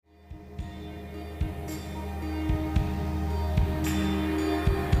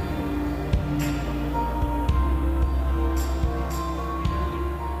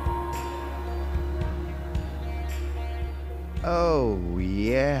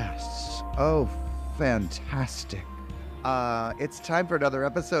Yes. Oh, fantastic. It's time for another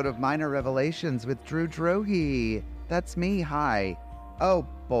episode of Minor Revelations with Drew Droege. That's me. Hi. Oh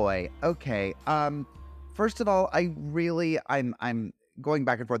boy. Okay. First of all, I'm going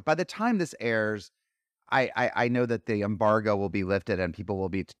back and forth. By the time this airs, I know that the embargo will be lifted and people will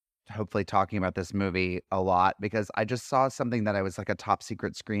be hopefully talking about this movie a lot, because I just saw something that I was like a top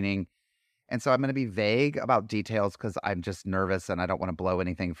secret screening. And so I'm going to be vague about details because I'm just nervous and I don't want to blow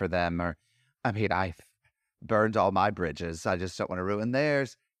anything for them. I've burned all my bridges. I just don't want to ruin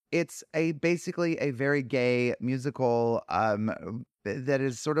theirs. It's basically a very gay musical that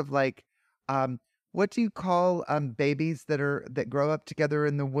is sort of like, what do you call babies that grow up together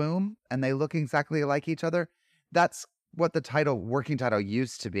in the womb and they look exactly like each other? That's what the working title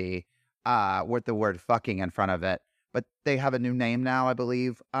used to be, with the word fucking in front of it. But they have a new name now, I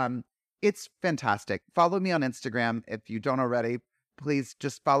believe. It's fantastic. Follow me on Instagram if you don't already. Please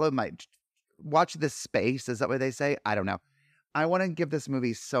just watch this space. Is that what they say? I don't know. I want to give this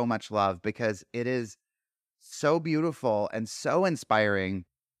movie so much love because it is so beautiful and so inspiring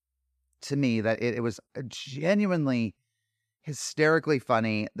to me that it was genuinely hysterically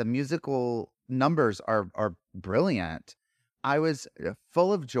funny. The musical numbers are brilliant. I was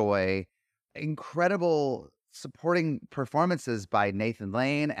full of joy. Incredible supporting performances by Nathan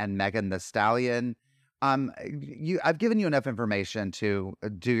Lane and Megan Thee Stallion. I've given you enough information to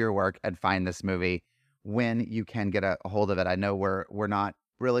do your work and find this movie when you can get a hold of it. I know we're not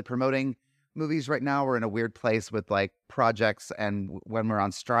really promoting movies right now. We're in a weird place with like projects and when we're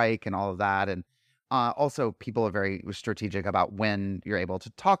on strike and all of that. And also people are very strategic about when you're able to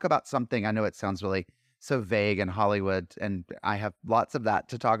talk about something. I know it sounds really so vague in Hollywood, and I have lots of that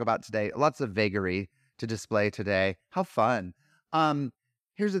to talk about today. Lots of vagary to display today. How fun.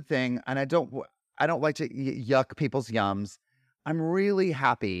 Here's the thing, and I don't like to yuck people's yums. I'm really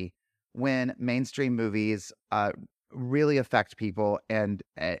happy when mainstream movies really affect people and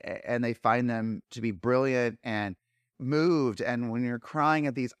they find them to be brilliant and moved, and when you're crying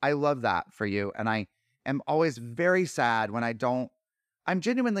at these, I love that for you. And I am always very sad when I'm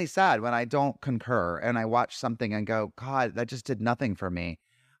genuinely sad when I don't concur and I watch something and go, God, that just did nothing for me.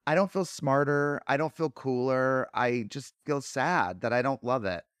 I don't feel smarter. I don't feel cooler. I just feel sad that I don't love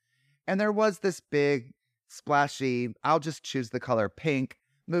it. And there was this big, splashy, I'll just choose the color pink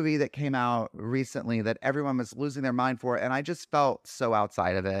movie that came out recently that everyone was losing their mind for. And I just felt so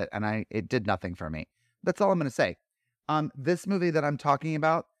outside of it. And it did nothing for me. That's all I'm going to say. This movie that I'm talking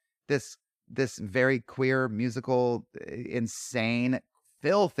about, this very queer, musical, insane,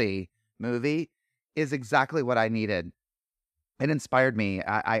 filthy movie is exactly what I needed. It inspired me.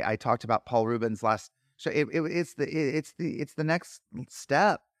 I talked about Paul Rubens last show. It's the next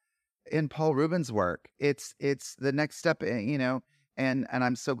step in Paul Rubens' work. It's the next step, and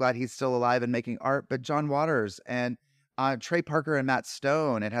I'm so glad he's still alive and making art. But John Waters and Trey Parker and Matt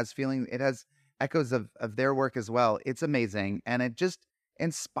Stone, it has echoes of their work as well. It's amazing, and it just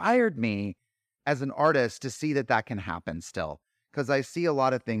inspired me as an artist to see that can happen still, because I see a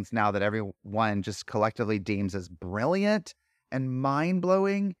lot of things now that everyone just collectively deems as brilliant and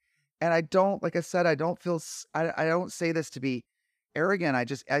mind-blowing. And I don't, like I said, I don't say this to be arrogant.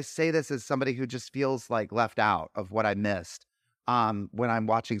 I say this as somebody who just feels like left out of what I missed when I'm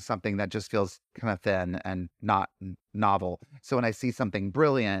watching something that just feels kind of thin and not novel. So when I see something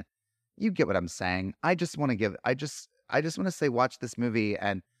brilliant, you get what I'm saying. I just want to say, watch this movie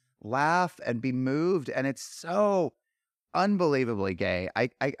and laugh and be moved. And it's so unbelievably gay.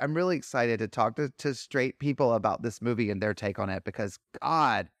 I'm really excited to talk to straight people about this movie and their take on it, because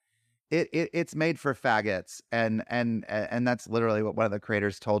God, it's made for faggots, and that's literally what one of the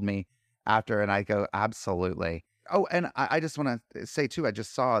creators told me after, and I go, absolutely. Oh, and I just want to say too, I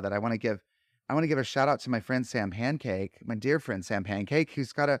just saw that I want to give a shout out to my friend Sam Pancake, my dear friend Sam Pancake,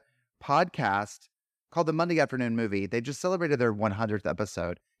 who's got a podcast called The Monday Afternoon Movie. They just celebrated their 100th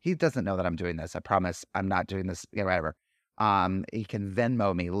episode. He doesn't know that I'm doing this. I promise I'm not doing this. Whatever. He can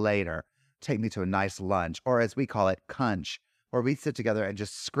Venmo me later, take me to a nice lunch, or as we call it, cunch, where we sit together and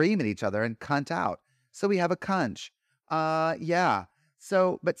just scream at each other and cunt out. So we have a cunch. Yeah.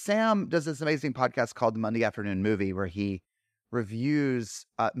 So, but Sam does this amazing podcast called The Monday Afternoon Movie, where he reviews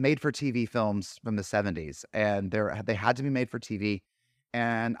made-for-TV films from the 70s, and they had to be made for TV.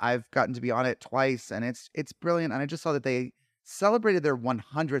 And I've gotten to be on it twice, and it's brilliant. And I just saw that they celebrated their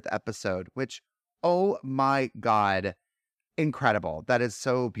 100th episode, which, oh my God, incredible. That is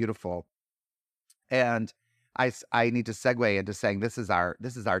so beautiful. And I need to segue into saying this is our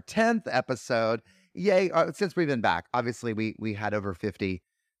 10th episode. Yay. Since we've been back, obviously we had over 50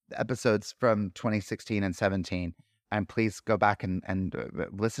 episodes from 2016 and 17. And please go back and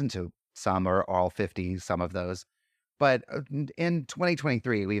listen to some or all 50, some of those. But in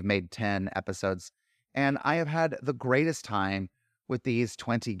 2023, we've made 10 episodes, and I have had the greatest time with these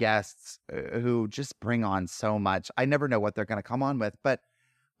 20 guests who just bring on so much. I never know what they're going to come on with, but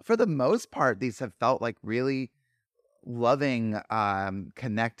for the most part, these have felt like really loving,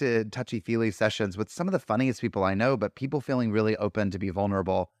 connected, touchy-feely sessions with some of the funniest people I know, but people feeling really open to be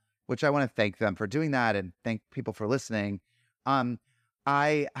vulnerable, which I want to thank them for doing that and thank people for listening.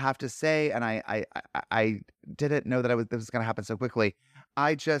 I have to say, and I didn't know that this was going to happen so quickly.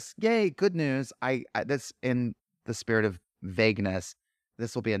 Yay, good news. This, in the spirit of vagueness,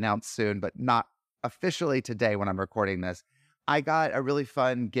 this will be announced soon, but not officially today when I'm recording this. I got a really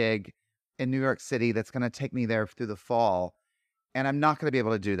fun gig in New York City that's going to take me there through the fall, and I'm not going to be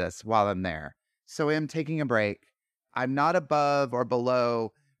able to do this while I'm there. So I am taking a break. I'm not above or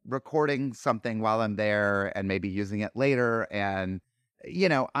below recording something while I'm there and maybe using it later. And,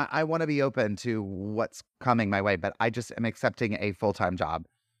 I want to be open to what's coming my way, but I just am accepting a full-time job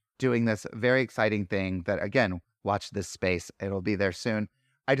doing this very exciting thing that, again, watch this space. It'll be there soon.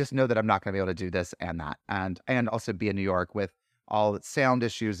 I just know that I'm not going to be able to do this and that, and also be in New York with all the sound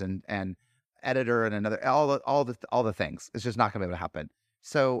issues and editor and another, all the things. It's just not going to be able to happen.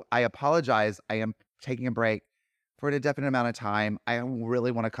 So I apologize. I am taking a break for an indefinite amount of time. I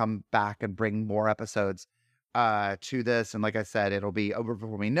really want to come back and bring more episodes to this. And like I said, it'll be over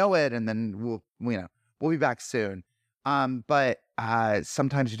before we know it. And then we'll be back soon. But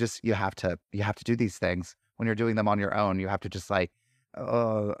sometimes you have to do these things when you're doing them on your own. You have to just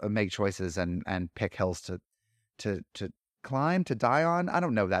make choices and pick hills to climb, to die on. I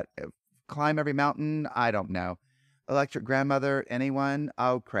don't know that. Climb every mountain. I don't know. Electric Grandmother, anyone?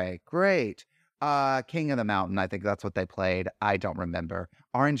 Oh, great. King of the Mountain, I think that's what they played. I don't remember.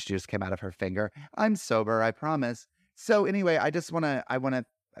 Orange juice came out of her finger. I'm sober, I promise. So anyway, I want to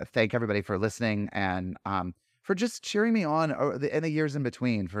thank everybody for listening and for just cheering me on in the years in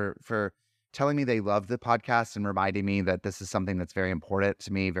between, for telling me they love the podcast and reminding me that this is something that's very important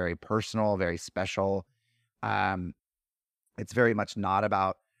to me, very personal, very special. It's very much not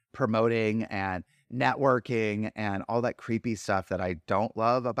about promoting and networking and all that creepy stuff that I don't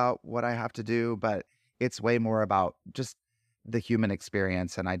love about what I have to do, but it's way more about just the human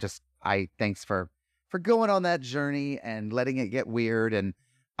experience. And I thanks for going on that journey and letting it get weird and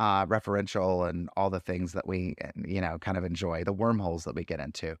referential and all the things that we, kind of enjoy, the wormholes that we get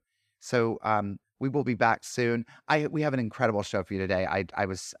into. So we will be back soon. We have an incredible show for you today. I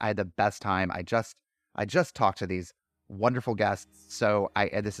had the best time. I just talked to these wonderful guests. So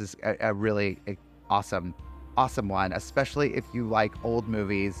this is a really awesome one, especially if you like old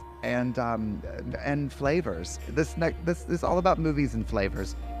movies and flavors. This is all about movies and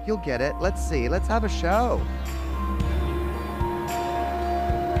flavors. You'll get it. Let's see. Let's have a show.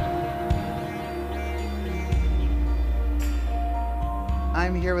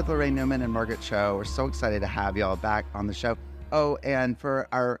 I'm here with Laraine Newman and Margaret Cho. We're so excited to have y'all back on the show. Oh, and for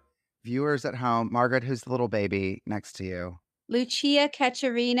our viewers at home, Margaret, who's the little baby next to you? Lucia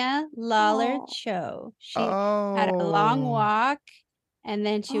Katerina Lawler Cho. She had a long walk, and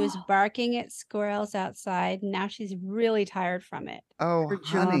then she was barking at squirrels outside. Now she's really tired from it. Oh, her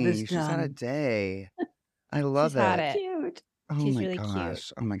honey, she's had a day. I love she's it. Had it. Cute. Oh she's my really gosh.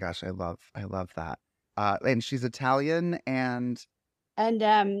 cute. Oh my gosh, I love that. And she's Italian and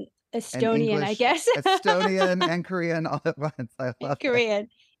Estonian, English, I guess. Estonian and Korean all at once. I love Korean.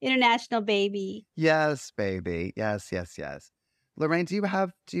 International baby. Yes, baby. Yes. Laraine, do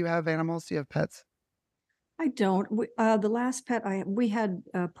you have animals? Do you have pets? I don't. The last pet we had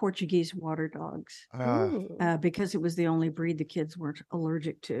Portuguese water dogs because it was the only breed the kids weren't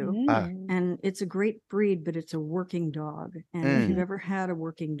allergic to. And it's a great breed, but it's a working dog. And if you've ever had a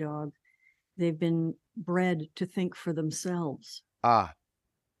working dog, they've been bred to think for themselves.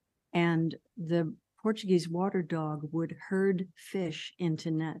 And the Portuguese water dog would herd fish into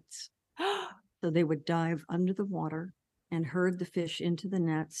nets. So they would dive under the water and herd the fish into the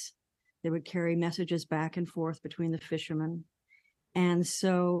nets. They would carry messages back and forth between the fishermen. And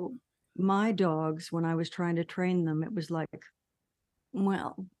so my dogs, when I was trying to train them, it was like,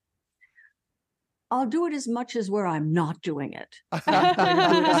 well, I'll do it as much as where I'm not doing it. I'm going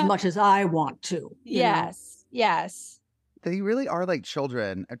to do it as much as I want to. Yes. They really are like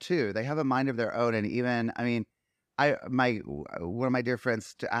children too. They have a mind of their own. And even, I mean, one of my dear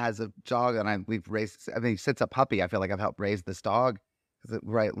friends has a dog, and we've raised. I mean, since a puppy, I feel like I've helped raise this dog,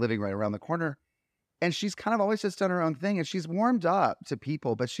 living right around the corner, and she's kind of always just done her own thing, and she's warmed up to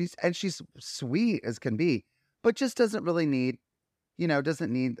people, but she's sweet as can be, but just doesn't really need,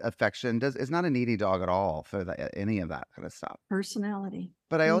 doesn't need affection, is not a needy dog at all for any of that kind of stuff. Personality.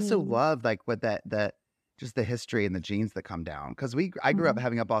 But I also love like what that just the history and the genes that come down. Because I grew up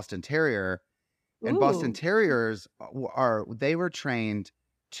having a Boston Terrier, and Boston Terriers they were trained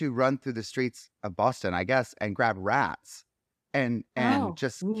to run through the streets of Boston, I guess, and grab rats and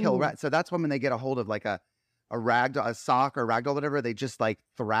just kill rats. So that's when they get a hold of like a ragdoll, a sock or ragdoll, whatever, they just like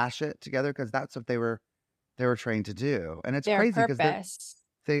thrash it together because that's what they were trained to do. And it's crazy because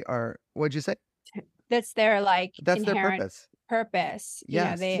they are, what'd you say? That's their that's inherent their purpose.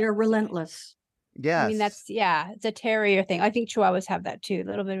 Yes. They're relentless. Yes. I mean, it's a terrier thing. I think Chihuahuas have that too, a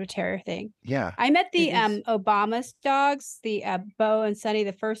little bit of a terrier thing. Yeah. I met the Obama's dogs, the Bo and Sunny,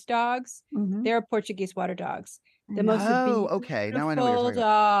 the first dogs. They're Portuguese water dogs. The most okay. Now I know what you're talking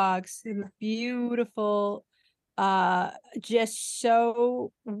dogs. Beautiful, just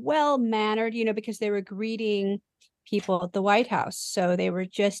so well mannered, because they were greeting people at the White House. So they were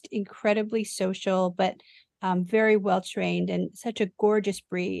just incredibly social, but very well trained and such a gorgeous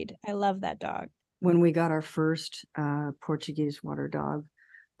breed. I love that dog. When we got our first Portuguese water dog,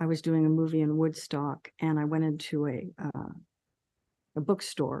 I was doing a movie in Woodstock, and I went into a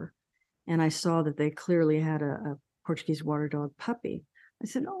bookstore, and I saw that they clearly had a Portuguese water dog puppy. I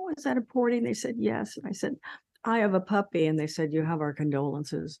said, "Oh, is that importing?" They said, "Yes." And I said, "I have a puppy." And they said, "You have our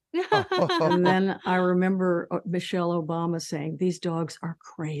condolences." And then I remember Michelle Obama saying, "These dogs are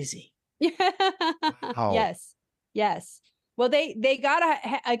crazy." Wow. Yes. Well, they got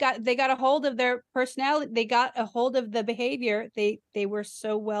a hold of their personality. They got a hold of the behavior. They were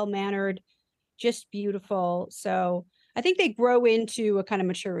so well mannered, just beautiful. So I think they grow into a kind of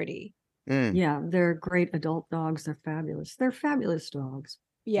maturity. Yeah, they're great adult dogs. They're fabulous. They're fabulous dogs.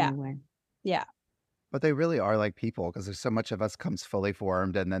 Yeah. Anyway. Yeah. But they really are like people, because there's so much of us comes fully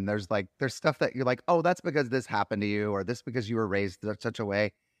formed, and then there's stuff that you're like, oh, that's because this happened to you, or this because you were raised such a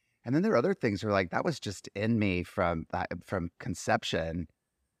way. And then there are other things where that was just in me from conception.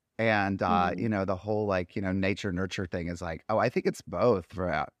 And, the whole nature nurture thing is oh, I think it's both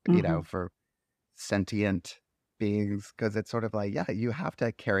for, for sentient beings. Cause it's sort of you have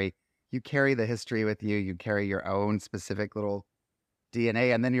to carry the history with you. You carry your own specific little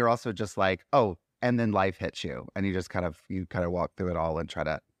DNA. And then you're also just oh, and then life hits you, and you just kind of walk through it all and try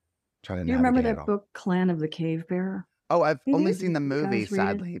to Do you remember that book, Clan of the Cave Bear? Oh, I've only seen the movie,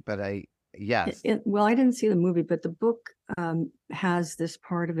 sadly, but yes. Well, I didn't see the movie, but the book has this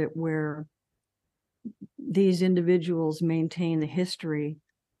part of it where these individuals maintain the history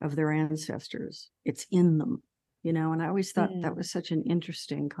of their ancestors. It's in them, and I always thought that was such an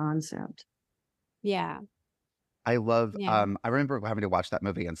interesting concept. Yeah. I love, I remember having to watch that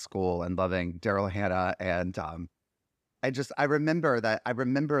movie in school and loving Daryl Hannah. And I remember that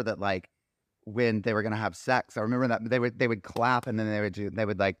when they were going to have sex, I remember that they would clap, and then they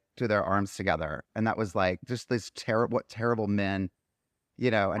would do their arms together. And that was just this terrible men,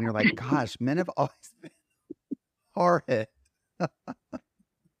 and you're like, gosh, men have always been horrid.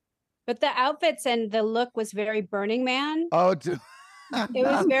 But the outfits and the look was very Burning Man. Oh, it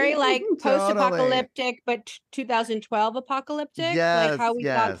was very post-apocalyptic, but 2012 apocalyptic. Yes, how we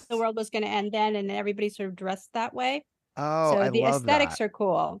thought the world was going to end then, and everybody sort of dressed that way. Oh, so the aesthetics are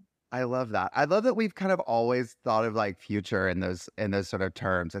cool. I love that. I love that we've kind of always thought of future in those sort of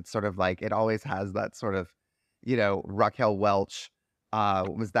terms. It's sort of it always has that sort of, Raquel Welch.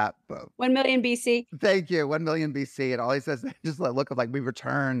 What was that? 1 million BC. Thank you. 1 million BC. It always says just that look of we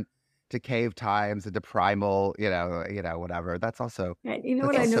return to cave times and to primal, whatever. That's also.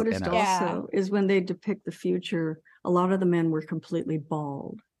 What I noticed also is when they depict the future, a lot of the men were completely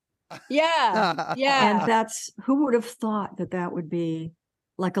bald. Yeah. And that's, who would have thought that would be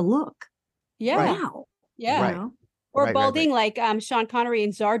a look? Yeah. Wow. Yeah. Right. Or balding like Sean Connery in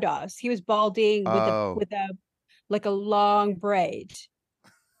Zardoz. He was balding with a long braid.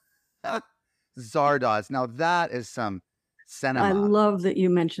 Zardoz. Now that is some cinema. I love that you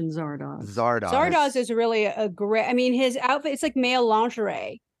mentioned Zardoz. Zardoz is really a great, his outfit, it's like male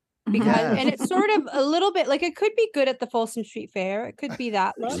lingerie. Because and it's sort of a little bit it could be good at the Folsom Street Fair. It could be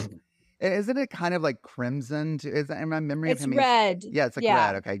that look. Isn't it kind of crimson? Is that in my memory it's of him? Red. Yeah, it's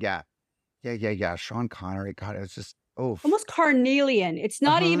red. Okay, yeah. Sean Connery. God, it was just almost carnelian. It's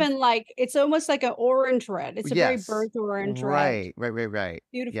not even it's almost like an orange red. It's a very burnt orange red. Right.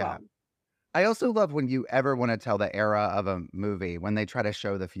 Beautiful. Yeah. I also love when you ever want to tell the era of a movie when they try to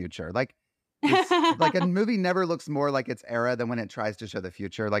show the future. A movie never looks more like its era than when it tries to show the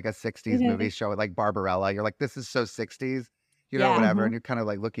future. Like a 60s movie show it like Barbarella. You're like, this is so 60s. Whatever. And you're kind of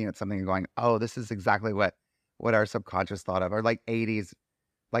looking at something and going, oh, this is exactly what our subconscious thought of. Or 80s,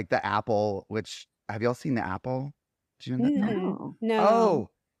 the Apple, which, have y'all seen the Apple? Do you know that film? No. No. Oh,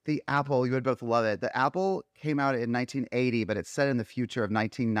 The Apple. You would both love it. The Apple came out in 1980, but it's set in the future of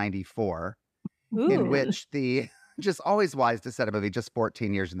 1994, in which just always wise to set a movie just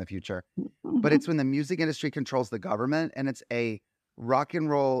 14 years in the future. But it's when the music industry controls the government, and it's a rock and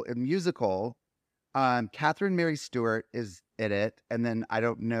roll musical. Catherine Mary Stewart is in it, and then I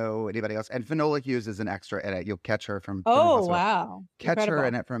don't know anybody else. And Finola Hughes is an extra in it. You'll catch her from wow. Catch Incredible. her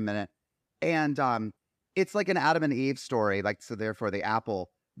in it for a minute. And it's like an Adam and Eve story, like, so therefore the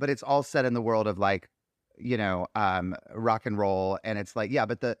apple, but it's all set in the world of like, rock and roll. And it's like, yeah,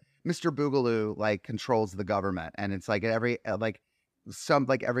 but the Mr. Boogaloo like controls the government, and it's like at every at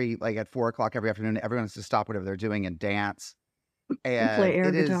 4 o'clock every afternoon, everyone has to stop whatever they're doing and dance. And play air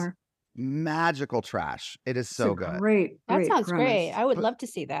it is guitar. magical trash. It is so good. That sounds premise. great. I would love to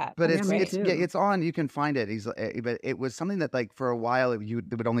see that. But That's great. it's on. You can find it. But it was something that like for a while it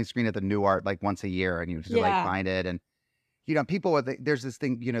would only screen at the New Art like once a year, and you would like find it. And people there's this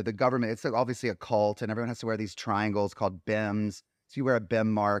thing. The government. It's like obviously a cult, and everyone has to wear these triangles called BIMs. So you wear a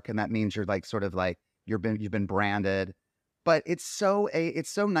BIM mark, and that means you're like sort of like you've been branded. But it's so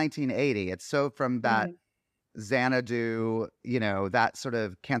 1980. It's so from that. Xanadu, that sort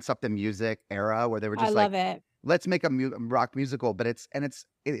of Can't Stop the Music era where they were just love it. Let's make a rock musical, but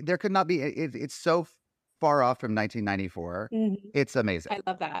there could not be. It's so far off from 1994. It's amazing. I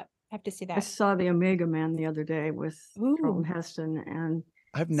love that. I have to see that. I saw the Omega Man the other day with Charlton Heston, and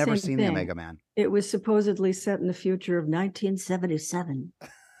I've never seen the Omega Man. It was supposedly set in the future of 1977.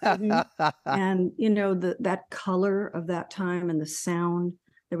 And that color of that time and the sound.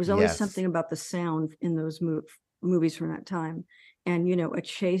 There was always something about the sound in those movies from that time. And, a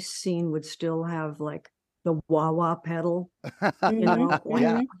chase scene would still have like the wah-wah pedal,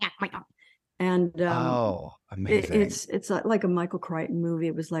 Yeah. And amazing. It's like a Michael Crichton movie.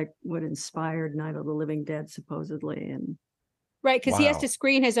 It was like what inspired Night of the Living Dead, supposedly. And right, because he has to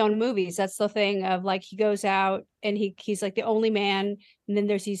screen his own movies. That's the thing of like he goes out and he's like the only man, and then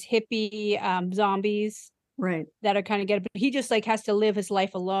there's these hippie zombies. Right. That are kind of but he just like has to live his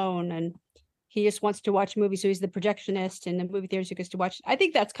life alone, and he just wants to watch movies. So he's the projectionist in the movie theaters he gets to watch. I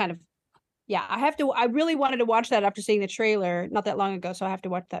think that's kind of, I really wanted to watch that after seeing the trailer not that long ago. So I have to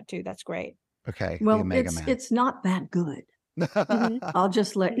watch that too. That's great. Okay. Well, it's not that good. I'll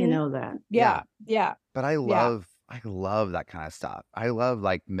just let you know that. Yeah. But I love that kind of stuff. I love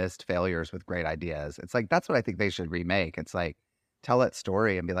like missed failures with great ideas. It's like, that's what I think they should remake. It's like, tell that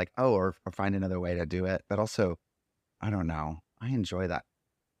story and be like, or find another way to do it. But also, I don't know. I enjoy that.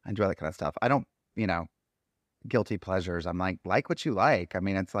 I enjoy that kind of stuff. I don't, guilty pleasures. I'm like what you like. I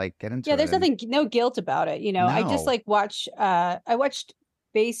mean, it's like, get into it. Yeah, there's no guilt about it. No. I just like I watched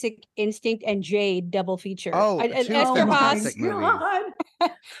Basic Instinct and Jade double feature. Oh, Esther Haas. movies.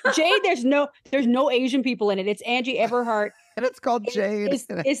 Jade, there's no Asian people in it. It's Angie Everhart. And it's called Jade. Is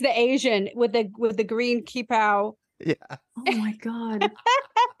the Asian with the green kippah. Yeah. Oh my God.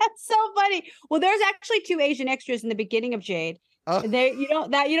 That's so funny. Well, there's actually 2 Asian extras in the beginning of Jade. Oh. You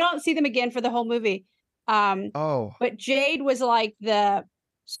don't see them again for the whole movie. But Jade was like the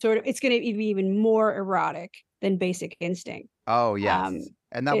sort of, it's going to be even more erotic than Basic Instinct. Oh yes.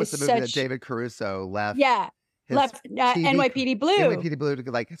 And that was the movie that David Caruso left. Yeah. Left NYPD Blue. NYPD Blue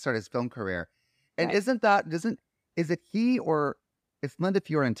to like start his film career. And right. Is it he or it's Linda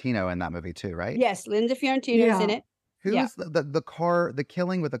Fiorentino in that movie too, right? Yes, Linda Fiorentino is in it. Who's the car? The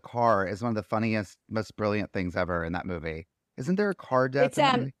killing with a car is one of the funniest, most brilliant things ever in that movie. Isn't there a car death?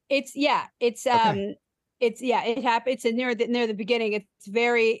 It's near the beginning.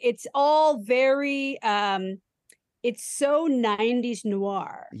 It's all very it's so 90s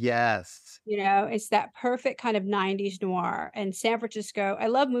noir. Yes. It's that perfect kind of 90s noir. And San Francisco, I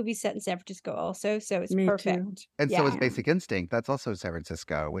love movies set in San Francisco also, so it's perfect. Too. And so is Basic Instinct. That's also San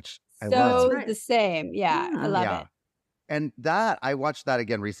Francisco, which I love. So the same. Yeah, I love it. And I watched that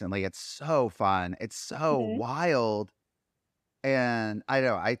again recently. It's so fun. It's so wild. And I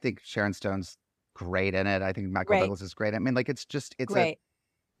know, I think Sharon Stone's great in it. I think Michael Douglas is great. I mean, like, it's great.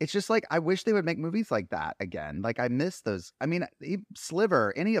 It's just like, I wish they would make movies like that again. Like, I miss those. I mean,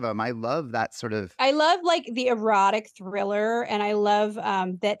 Sliver, any of them. I love that sort of. I love like the erotic thriller. And I love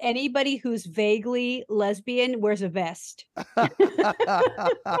that anybody who's vaguely lesbian wears a vest. The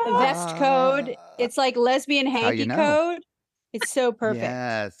vest code. It's like lesbian hanky code. It's so perfect.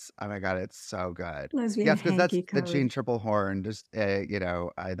 Yes. Oh my God. It's so good. Lesbian because that's code. the Jean Triplehorn. Just,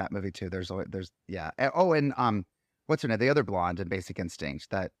 that movie too. There's, oh, and what's her name? The other blonde in Basic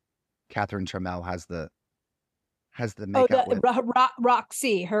Instinct that Catherine Trammell has the makeup with.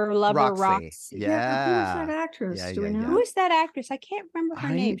 Roxy, her lover Roxy. Yeah. Who's that actress? Yeah, Do we know? Who is that actress? I can't remember her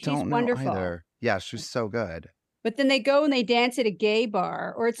name. She's wonderful. Either. Yeah, she's so good. But then they go and they dance at a gay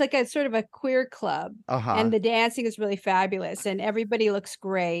bar, or it's like a sort of a queer club. And the dancing is really fabulous and everybody looks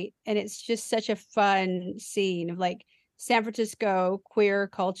great. And it's just such a fun scene of like San Francisco queer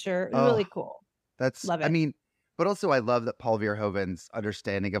culture. Really cool. Love it. I mean, but also I love that Paul Verhoeven's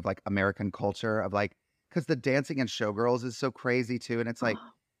understanding of like American culture of like, because the dancing in Showgirls is so crazy too. And it's like,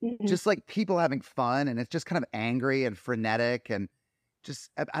 just like people having fun, and it's just kind of angry and frenetic and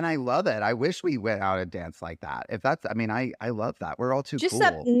and I love it. I wish we went out and danced like that. If that's, I mean, I love that. We're all too just cool.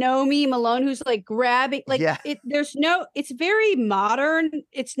 that Nomi Malone who's like grabbing, like it's very modern.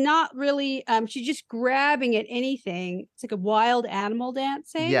 It's not really, she's just grabbing at anything. It's like a wild animal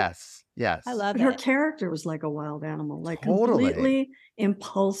dancing. Yes. I love but it. her character was like a wild animal, like Totally. completely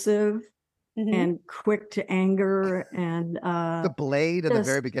impulsive and quick to anger. And the blade at the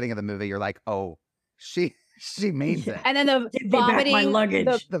very beginning of the movie, you're like, oh, she means it. And then the vomiting, my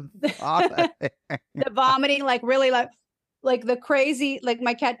luggage. The vomiting, like really like the crazy, like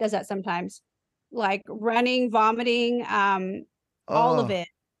my cat does that sometimes, like running, vomiting, all of it.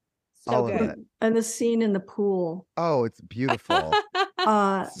 So good. And the scene in the pool. Oh, it's beautiful.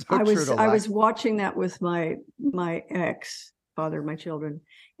 I was watching that with my ex, father of my children,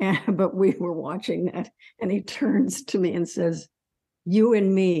 but we were watching that, and he turns to me and says, "You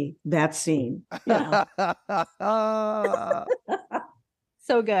and me, that scene." Yeah.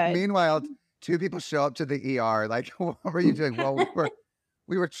 So good. Meanwhile, two people show up to the ER. Like, what were you doing? Well,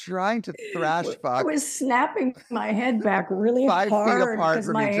 we were trying to thrash fuck. I was snapping my head back really 5 feet hard apart because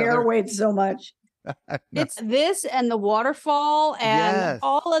from my each hair other. weighed so much. It's this and the waterfall and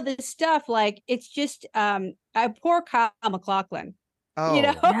all of this stuff. Like, it's just poor Kyle MacLachlan. Oh, you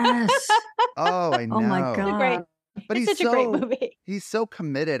know? Yes. Oh, I know. Oh my God. But it's such a great movie. He's so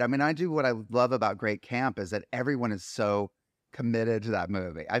committed. I mean, what I love about Great Camp is that everyone is so committed to that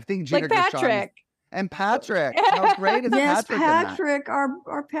movie. I think Gina like Patrick. And Patrick. How great is yes, Patrick? Patrick,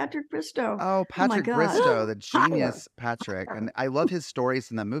 our Patrick Bristow. Oh, Patrick Bristow, the genius Patrick. And I love his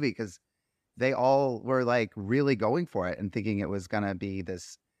stories in that movie because they all were like really going for it and thinking it was gonna be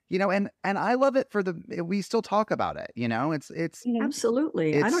this, you know, and I love it we still talk about it, you know, it's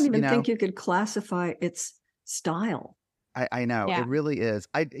absolutely. I don't even think you could classify its style. I know. It really is.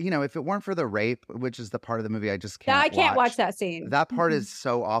 If it weren't for the rape, which is the part of the movie I just can't I can't watch that scene. That part is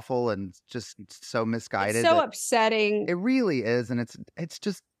so awful and just so misguided. It's so upsetting. It really is. And it's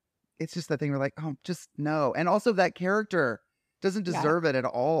just that thing where like, oh, just no. And also that character doesn't deserve it at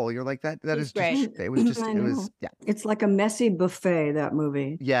all. You're like, that is great. just, it was, yeah. It's like a messy buffet, that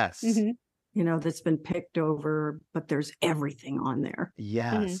movie. Yes. You know, that's been picked over, but there's everything on there.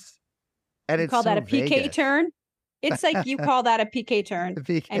 Yes. And you call that a PK turn? It's like you call that a PK turn.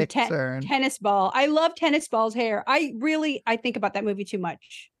 Turn. Tennis ball. I love Tennis Ball's hair. I think about that movie too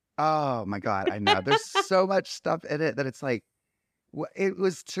much. Oh my God. I know. There's so much stuff in it that it's like, it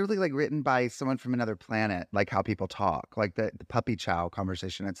was truly like written by someone from another planet, like how people talk, like the puppy chow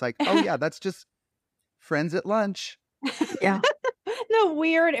conversation. It's like, oh yeah, that's just friends at lunch. Yeah. The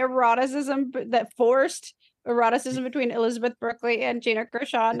weird eroticism, that forced eroticism between Elizabeth Berkley and Gina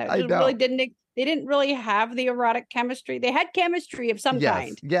Gershon. They didn't really have the erotic chemistry. They had chemistry of some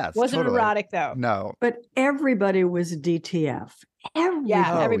kind. Yes. Wasn't erotic though. No. But everybody was DTF.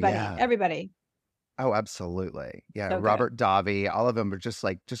 Everybody. Oh, absolutely. Yeah. So Robert Davi, all of them were just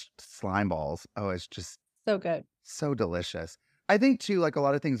slime balls. Oh, it's just so good. So delicious. I think too, like a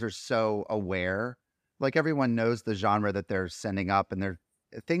lot of things are so aware. Like everyone knows the genre that they're sending up, and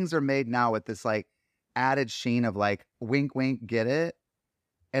things are made now with this like added sheen of like wink, wink, get it.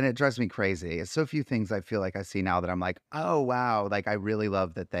 And it drives me crazy. It's so few things I feel like I see now that I'm like, oh, wow. Like, I really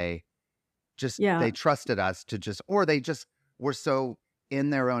love that they trusted us or they just were so in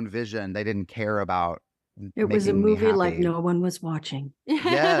their own vision. They didn't care about. It was a movie like no one was watching.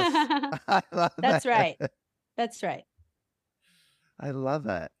 Yes. I love That's that. right. That's right. I love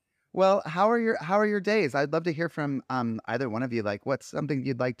it. Well, how are your days? I'd love to hear from either one of you. Like, what's something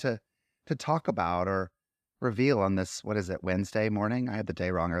you'd like to talk about or reveal on this, what is it, Wednesday morning? I had the day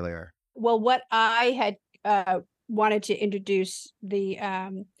wrong earlier. Well, what I had wanted to introduce the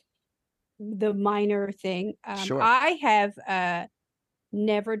minor thing. Sure. I have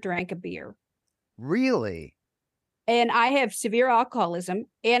never drank a beer. Really? And I have severe alcoholism,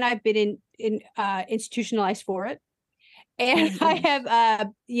 and I've been institutionalized for it. And I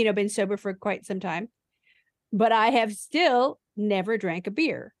have been sober for quite some time, but I have still never drank a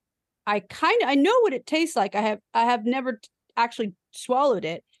beer. I know what it tastes like. I have never actually swallowed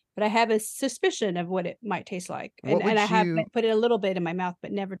it, but I have a suspicion of what it might taste like. And I have put it a little bit in my mouth,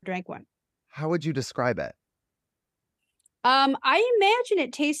 but never drank one. How would you describe it? I imagine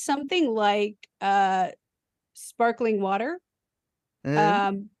it tastes something like sparkling water.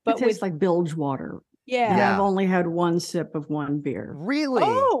 But it tastes with like bilge water. yeah. And I've only had one sip of one beer. Really?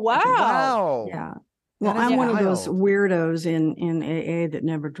 Oh, wow. Wow. Yeah. Well, That is I'm one of those wild. weirdos in AA that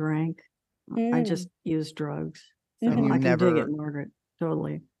never drank. I just use drugs. So And you I can dig never- it, Margaret.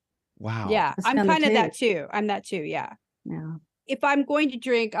 Totally. Wow. Yeah, It's I'm on the kind of that tape. too. I'm that too. Yeah. Yeah. If I'm going to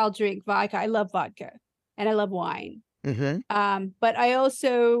drink, I'll drink vodka. I love vodka and I love wine. But I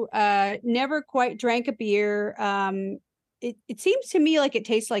also never quite drank a beer. It seems to me like it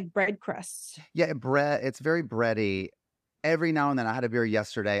tastes like bread crusts. Yeah, bread. It's very bready. Every now and then, I had a beer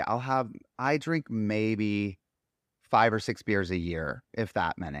yesterday. I drink maybe 5 or 6 beers a year, if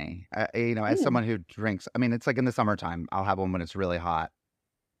that many. As someone who drinks, I mean, it's like in the summertime, I'll have one when it's really hot.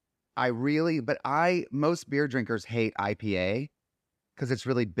 Most beer drinkers hate IPA because it's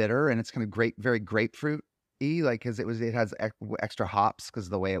really bitter and it's kind of very grapefruit-y, like, because it has extra hops because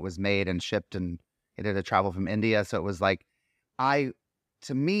of the way it was made and shipped, and it had to travel from India. So it was like,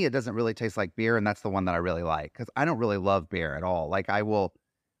 to me, it doesn't really taste like beer, and that's the one that I really like because I don't really love beer at all. Like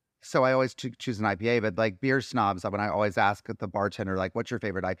so I always choose an IPA, but like beer snobs, when I always ask the bartender, like, what's your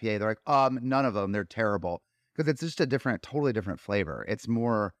favorite IPA? They're like, none of them. They're terrible because it's just totally different flavor. It's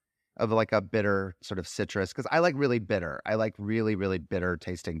more of like a bitter sort of citrus because I like really bitter. I like really, really bitter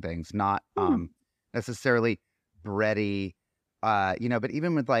tasting things, not necessarily bready, but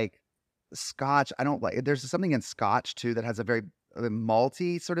even with like Scotch, I don't like, there's something in Scotch too that has a very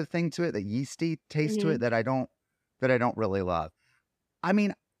malty sort of thing to it, the yeasty taste to it that I don't really love. I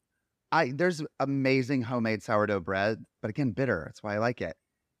mean, there's amazing homemade sourdough bread, but again, bitter. That's why I like it.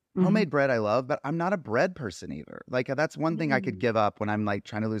 Homemade bread I love, but I'm not a bread person either. Like, that's one thing I could give up when I'm like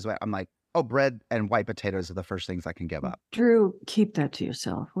trying to lose weight. I'm like, oh, bread and white potatoes are the first things I can give up. Drew, keep that to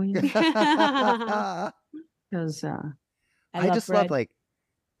yourself, will you? Because I just love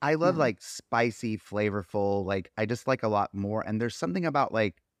I love like spicy, flavorful, like I just like a lot more. And there's something about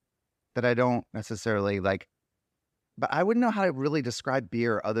like that I don't necessarily like, but I wouldn't know how to really describe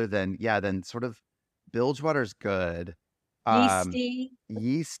beer other than sort of bilge water's good.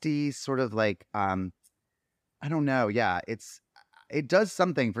 Yeasty, sort of like, I don't know. Yeah, it does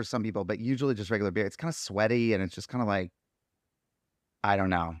something for some people, but usually just regular beer. It's kind of sweaty and it's just kind of like, I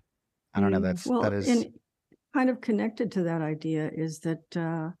don't know. That is. And kind of connected to that idea is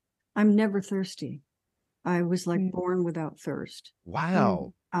that I'm never thirsty. I was like born without thirst.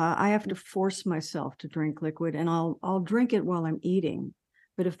 Wow. I have to force myself to drink liquid, and I'll drink it while I'm eating.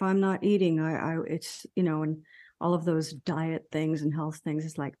 But if I'm not eating, it's and all of those diet things and health things,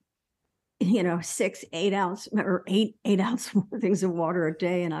 it's like 6, 8 ounce or 8 ounce things of water a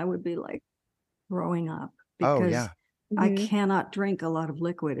day, and I would be like throwing up because I cannot drink a lot of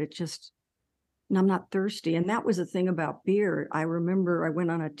liquid. And I'm not thirsty. And that was the thing about beer. I remember I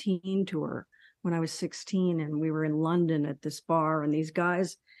went on a teen tour when I was 16, and we were in London at this bar, and these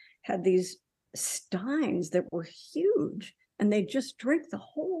guys had these steins that were huge, and they just drink the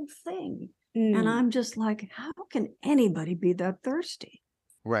whole thing. And I'm just like, how can anybody be that thirsty?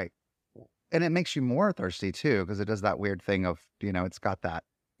 Right. And it makes you more thirsty too, because it does that weird thing of, it's got that.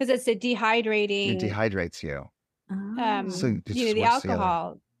 Because it's a dehydrating. It dehydrates you. So the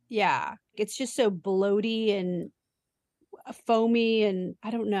alcohol. Yeah. It's just so bloaty and foamy, and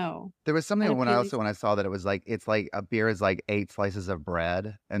I don't know. There was something when I saw that it's like a beer is like 8 slices of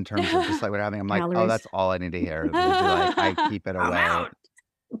bread in terms of just like what we're having. I'm like, Calories. oh, that's all I need to hear. I keep it away.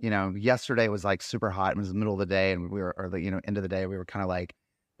 Yesterday was like super hot. It was the middle of the day, and we were, end of the day, we were kind of like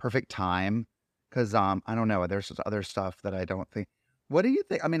perfect time. Cause I don't know. There's just other stuff that I don't think. What do you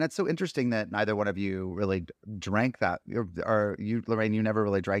think? I mean, it's so interesting that neither one of you really drank that, or you, Laraine, you never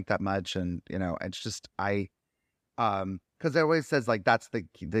really drank that much. And, it's just, because it always says like, that's the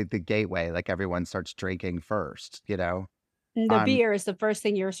gateway, like everyone starts drinking first, The beer is the first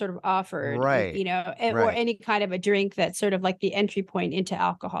thing you're sort of offered, right? Or any kind of a drink that's sort of like the entry point into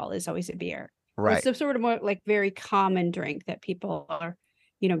alcohol is always a beer. Right. It's some sort of more like very common drink that people are,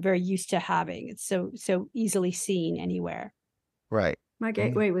 very used to having. It's so easily seen anywhere. Right. My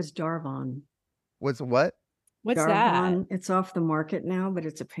gateway was Darvon. What's what? What's Darvon, that? It's off the market now, but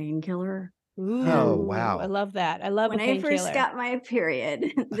it's a painkiller. Ooh, oh, wow. I love that. I love when a painkiller. I first got my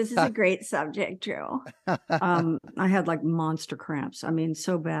period. This is a great subject, Joe. I had like monster cramps. I mean,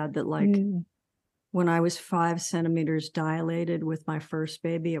 so bad that like when I was 5 centimeters dilated with my first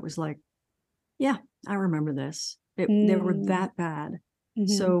baby, it was like, yeah, I remember this. They were that bad.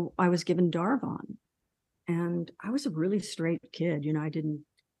 So I was given Darvon, and I was a really straight kid. I didn't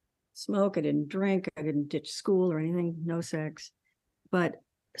smoke, I didn't drink, I didn't ditch school or anything, no sex. But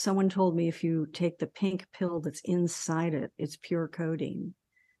someone told me if you take the pink pill that's inside it, it's pure codeine.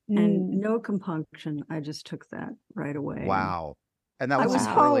 and no compunction. I just took that right away. Wow. And that was, I was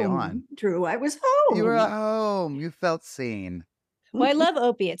just early home, on. Drew. I was home. You were at home. You felt seen. Well, I love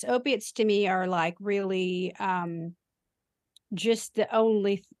opiates. Opiates to me are like really just the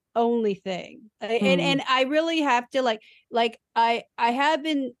only thing. And I really have to like I have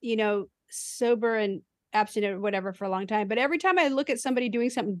been, sober and abstinent or whatever for a long time, but every time I look at somebody doing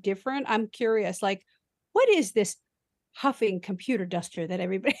something different, I'm curious, like, what is this huffing computer duster that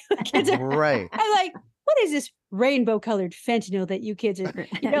everybody kids are right? I like, what is this rainbow colored fentanyl that you kids are,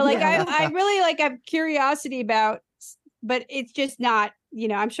 I really have curiosity about, but it's just not,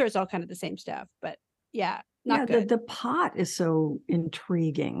 I'm sure it's all kind of the same stuff, but not good. The pot is so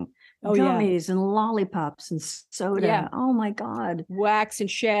intriguing. Oh, gummies and lollipops and soda. Yeah. Oh my God. Wax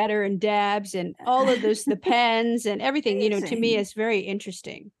and shatter and dabs and all of those, the pens and everything, to me is very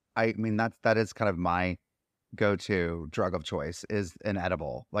interesting. I mean, that is kind of my go-to drug of choice is an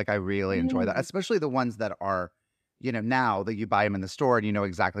edible. Like I really enjoy that, especially the ones that are, now that you buy them in the store and you know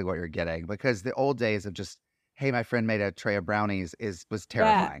exactly what you're getting, because the old days of just, hey, my friend made a tray of brownies was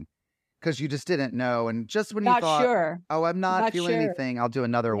terrifying. Because you just didn't know. And just when you thought, oh, I'm not feeling anything, I'll do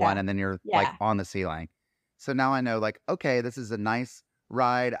another one. And then you're like on the ceiling. So now I know like, okay, this is a nice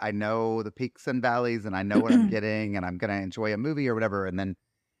ride. I know the peaks and valleys and I know what I'm getting and I'm going to enjoy a movie or whatever. And then,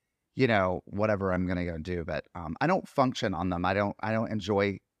 whatever I'm going to go do. But I don't function on them. I don't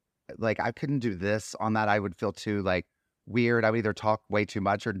enjoy, like I couldn't do this on that. I would feel too like weird. I would either talk way too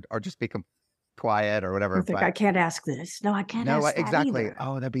much or just be quiet or whatever. I can't ask this. No, I can't ask that exactly. either.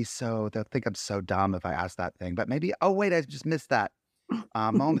 Oh, they'll think I'm so dumb if I ask that thing. But maybe, oh wait, I just missed that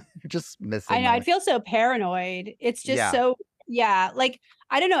moment. Just missing. I know. I'd feel so paranoid. It's just so like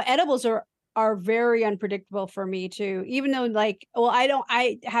I don't know. Edibles are very unpredictable for me too. Even though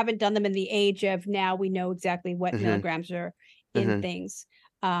I haven't done them in the age of now we know exactly what milligrams are in things.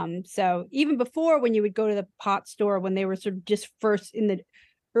 So even before when you would go to the pot store when they were sort of just first in the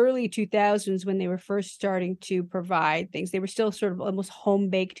early 2000s when they were first starting to provide things, they were still sort of almost home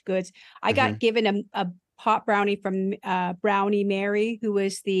baked goods. I got given a pot brownie from Brownie Mary, who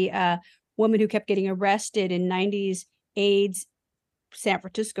was the woman who kept getting arrested in 90s AIDS San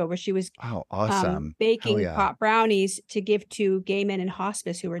Francisco, where she was baking pot brownies to give to gay men in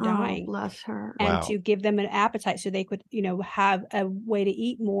hospce who were dying. Oh, bless her. And to give them an appetite so they could, have a way to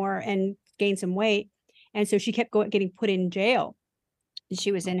eat more and gain some weight. And so she kept getting put in jail.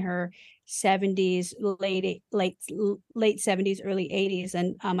 She was in her 70s, late 70s, early 80s.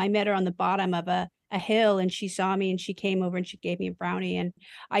 And I met her on the bottom of a hill and she saw me and she came over and she gave me a brownie. And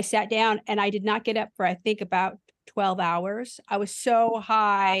I sat down and I did not get up for, I think, about 12 hours. I was so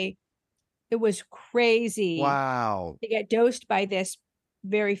high. It was crazy. Wow. To get dosed by this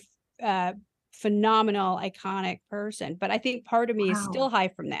very phenomenal, iconic person. But I think part of me is still high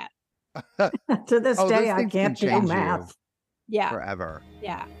from that. To this day, I can't do math. Forever.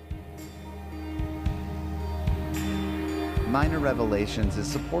 Yeah. Minor Revelations is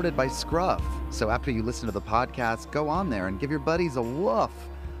supported by Scruff. So after you listen to the podcast, go on there and give your buddies a woof.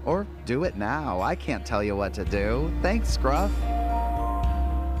 Or do it now. I can't tell you what to do. Thanks, Scruff.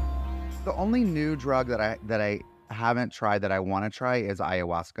 The only new drug that I haven't tried that I want to try is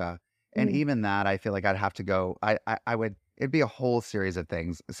ayahuasca. And even that, I feel like I'd have to go. It'd be a whole series of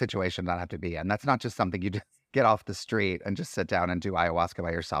things, a situation that I'd have to be in. That's not just something you just get off the street and just sit down and do ayahuasca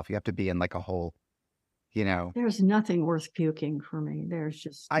by yourself. You have to be in like a whole, There's nothing worth puking for me. There's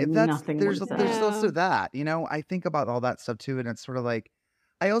just nothing worth that. There's also that, I think about all that stuff too. And it's sort of like,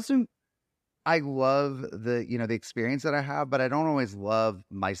 I love the, the experience that I have, but I don't always love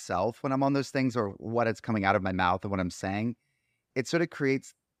myself when I'm on those things or what it's coming out of my mouth and what I'm saying. It sort of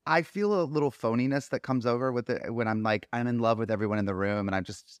creates, I feel a little phoniness that comes over with it when I'm like, I'm in love with everyone in the room and I'm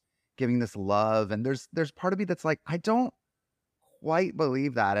just giving this love. And there's part of me that's like, I don't quite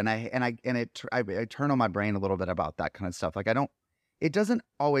believe that. And I turn on my brain a little bit about that kind of stuff. Like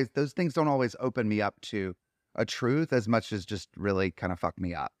those things don't always open me up to a truth as much as just really kind of fuck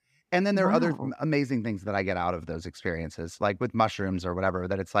me up. And then there are other amazing things that I get out of those experiences, like with mushrooms or whatever,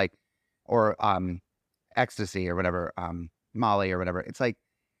 that it's like, or ecstasy or whatever, Molly or whatever. It's like,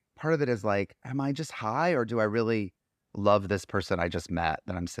 part of it is like, am I just high or do I really love this person I just met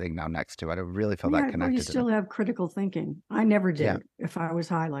that I'm sitting now next to? I don't really feel that connected. You still have critical thinking. I never did if I was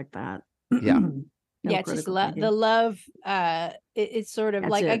high like that. Yeah. It's just the love. It's sort of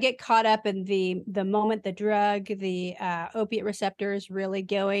like I get caught up in the moment the drug, the opiate receptors really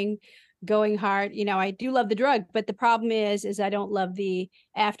going hard. I do love the drug, but the problem is I don't love the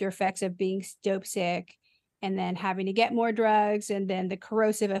after effects of being dope sick and then having to get more drugs, and then the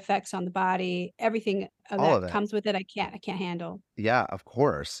corrosive effects on the body, everything All of that it. comes with it. I can't handle. Yeah, of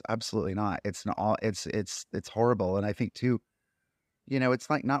course. Absolutely not. It's not all, it's horrible. And I think too, it's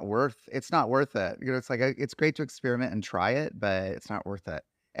like it's not worth it. It's like, it's great to experiment and try it, but it's not worth it.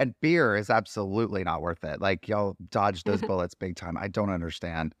 And beer is absolutely not worth it. Like, y'all dodge those bullets big time. I don't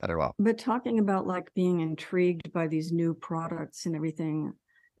understand that at all. But talking about like being intrigued by these new products and everything,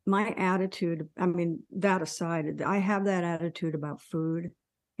 my attitude, I mean, that aside, I have that attitude about food.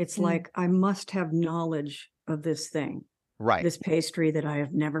 It's like, I must have knowledge of this thing, Right. this pastry that I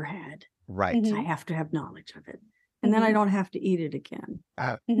have never had. Right. I have to have knowledge of it. And then I don't have to eat it again,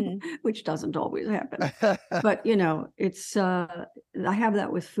 which doesn't always happen. But, it's, I have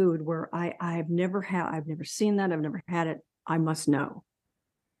that with food where I've never seen that. I've never had it. I must know.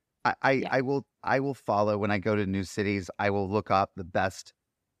 I will follow when I go to new cities. I will look up the best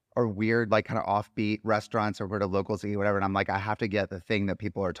or weird, like kind of offbeat restaurants or where to locals eat, whatever. And I'm like, I have to get the thing that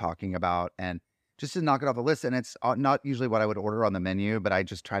people are talking about and just to knock it off the list. And it's not usually what I would order on the menu, but I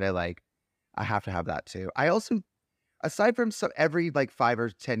just try to I have to have that too. I also, aside from every 5 or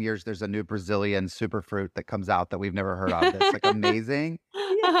 10 years, there's a new Brazilian superfruit that comes out that we've never heard of. That's amazing.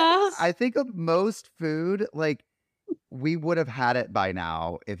 Yes. I think of most food, we would have had it by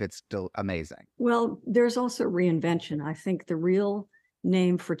now if it's still amazing. Well, there's also reinvention. I think the real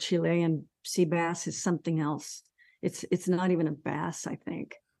name for Chilean sea bass is something else. It's not even a bass, I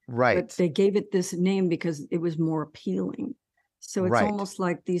think. Right. But they gave it this name because it was more appealing. So it's almost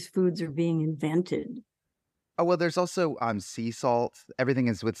like these foods are being invented. Oh, well, there's also sea salt. Everything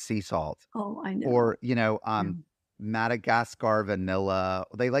is with sea salt. Oh, I know. Or, Madagascar vanilla.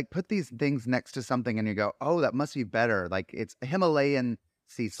 They put these things next to something and you go, oh, that must be better. It's Himalayan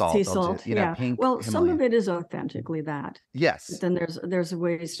sea salt. Sea salt, yeah. Pink well, Himalayan. some of it is authentically that. Yes. But then there's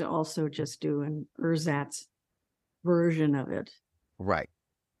ways to also just do an ersatz version of it. Right.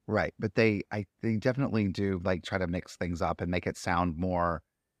 Right. But they definitely do try to mix things up and make it sound more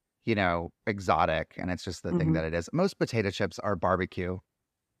exotic, and it's just the thing that it is. Most potato chips are barbecue.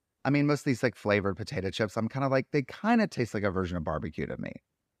 I mean, most of these flavored potato chips, I'm kind of they kind of taste like a version of barbecue to me.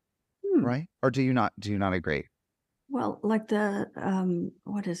 Right? Or do you not agree? Well, like the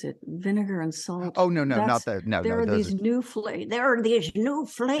what is it? Vinegar and salt. Oh no, not there are these new flavors,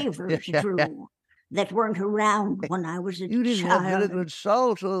 Drew, that weren't around when I was a child. You didn't have vinegar and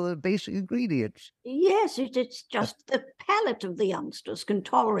salt or the basic ingredients. Yes, it's just the palate of the youngsters can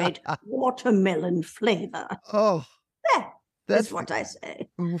tolerate watermelon flavor. Oh, that's what I say.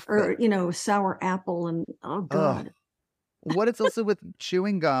 Or, sour apple and, oh, God. What it's also with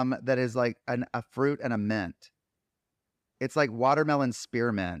chewing gum that is a fruit and a mint. It's like watermelon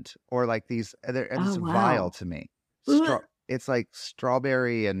spearmint or these, it's vile to me. It's like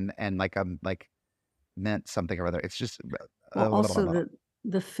strawberry and mint something or other. It's just also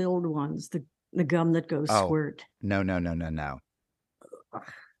the filled ones, the gum that goes squirt. No.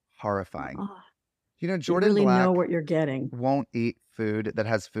 Horrifying. Jordan you really Black know what you're getting. Won't eat food that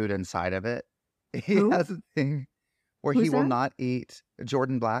has food inside of it. He has a thing where he will not eat.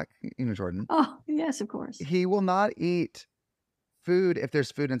 Jordan Black, Jordan. Oh, yes, of course. He will not eat food if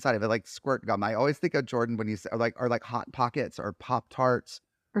there's food inside of it, like squirt gum. I always think of Jordan when he's like Hot Pockets or Pop Tarts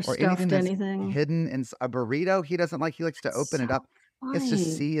or stuffed anything hidden in a burrito. He doesn't like. He likes to open it up. Funny. It's to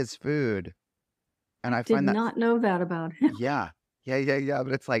see his food, and I did find that not know that about him. Yeah.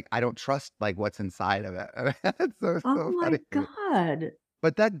 But it's I don't trust what's inside of it. It's so oh my funny. God!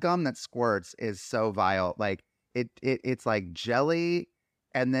 But that gum that squirts is so vile. It's like jelly.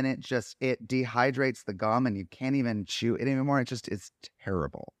 And then it dehydrates the gum and you can't even chew it anymore. It's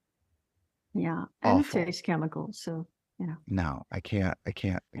terrible. Yeah. And it tastes chemical. So, No, I can't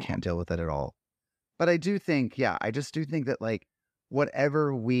deal with it at all. But I do think, I just do think that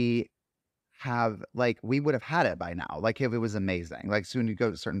whatever we have, we would have had it by now. If it was amazing. Soon you go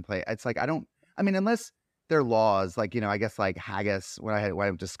to a certain place. It's unless there are laws, I guess haggis, when I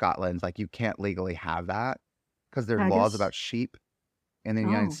went to Scotland, you can't legally have that because there are laws about sheep in the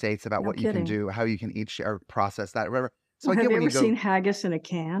United States about what you can do, how you can eat or process that, or whatever. So have you ever seen haggis in a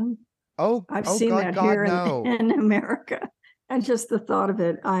can? Oh, I've seen that here in America. And just the thought of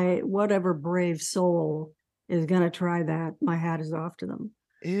it, whatever brave soul is going to try that, my hat is off to them.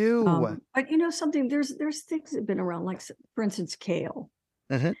 Ew. But something, there's things that have been around, for instance, kale.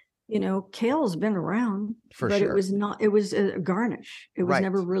 Kale's been around, but sure. It was a garnish. It was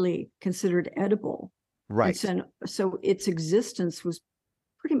never really considered edible. Right. So its existence was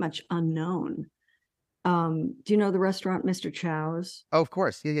pretty much unknown. Do you know the restaurant Mr. Chow's? Oh, of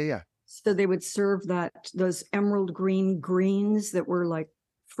course. Yeah. So they would serve those emerald green greens that were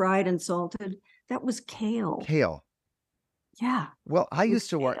fried and salted. That was kale. Kale. Yeah. Well, I used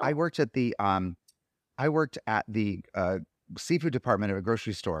to work. Kale. I worked at the seafood department of a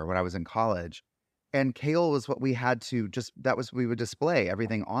grocery store when I was in college, and kale was what we had to we would display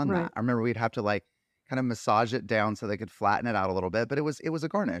everything on Right. that. I remember we'd have to like kind of massage it down so they could flatten it out a little bit, but it was a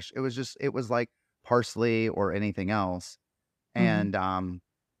garnish. It was like parsley or anything else. And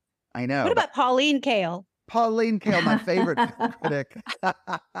I know. What about Pauline Kael? Pauline Kael, my favorite critic.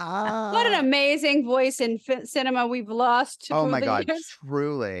 What an amazing voice in cinema we've lost. Oh my God, years.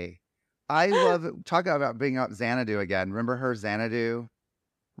 truly. I love it. Talk about bringing up Xanadu again. Remember her Xanadu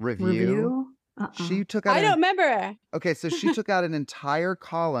review? She took out I don't remember. Okay, so she took out an entire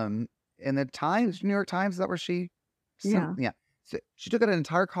column in the Times, New York Times. Is that where she? Yeah. So she took out an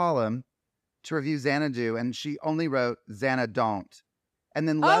entire column to review Xanadu, and she only wrote Xanadont, and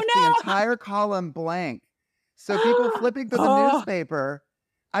then left the entire column blank. So people flipping through the newspaper,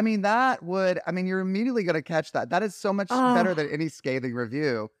 you're immediately going to catch that. That is so much better than any scathing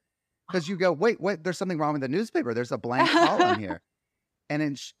review, because you go, wait, there's something wrong with the newspaper. There's a blank column here, and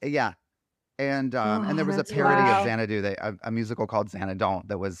and there was a parody of Xanadu, a musical called Xanadont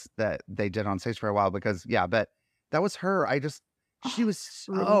that they did on stage for a while but that was her. She was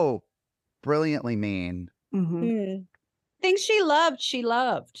so brilliantly mean. Things she loved.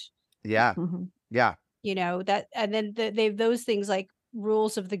 Yeah. Yeah. You know, that, and then they've those things like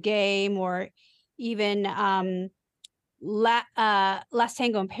Rules of the Game, or even Last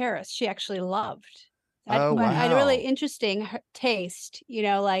Tango in Paris, she actually loved. Wow. Had a really interesting taste, you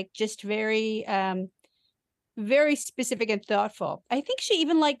know, like just very, very specific and thoughtful. I think she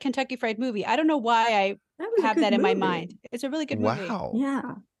even liked Kentucky Fried Movie. I don't know why I have that in my mind. It's a really good movie. Wow.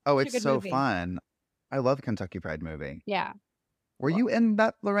 Yeah. Oh, it's so fun. I love Kentucky Fried Movie. Yeah. Were you in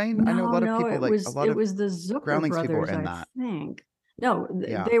that, Laraine? No, I know a lot of people it was the Zucker Groundlings brothers, people were in I that. think. No,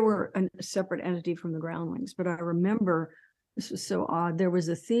 they were a separate entity from the Groundlings, but I remember this was so odd. There was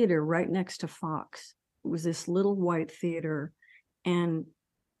a theater right next to Fox. It was this little white theater, and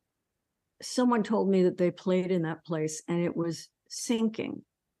someone told me that they played in that place and it was sinking,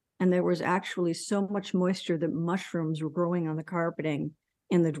 and there was actually so much moisture that mushrooms were growing on the carpeting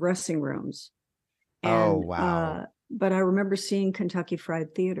in the dressing rooms. And, wow. but I remember seeing Kentucky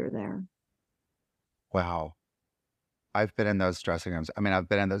Fried Theater there. Wow. I've been in those dressing rooms. I've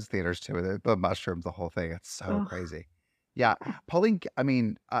been in those theaters too. The mushrooms, the whole thing. It's so crazy. Yeah. Pauline,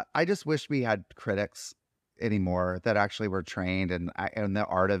 I just wish we had critics anymore that actually were trained in the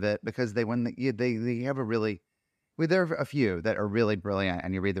art of it, because they have there are a few that are really brilliant,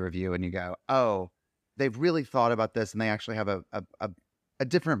 and you read the review and you go, oh, they've really thought about this, and they actually have a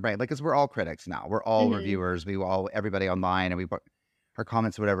different brain. Like, because we're all critics now. We're all reviewers. Everybody online, and we put our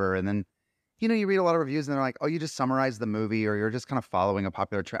comments, whatever. And then, you read a lot of reviews and they're like, oh, you just summarize the movie, or you're just kind of following a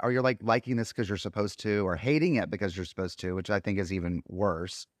popular trend, or you're like liking this because you're supposed to, or hating it because you're supposed to, which I think is even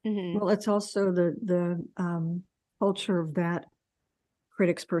worse. Well, it's also the culture of that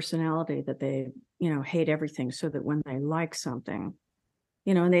critic's personality, that they, hate everything, so that when they like something,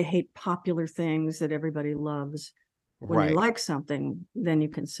 and they hate popular things that everybody loves. When they like something, then you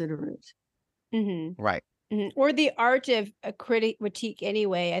consider it. Right. Or the art of a critique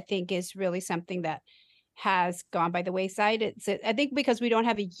anyway, I think is really something that has gone by the wayside. I think because we don't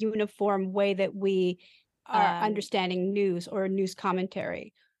have a uniform way that we are understanding news or news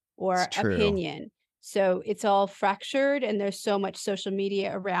commentary or opinion. So it's all fractured, and there's so much social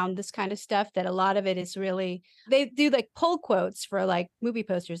media around this kind of stuff that a lot of it is really, they do like pull quotes for like movie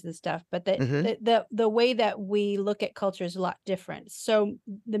posters and stuff, but the way that we look at culture is a lot different. So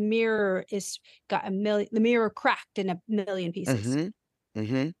the mirror the mirror cracked in a million pieces.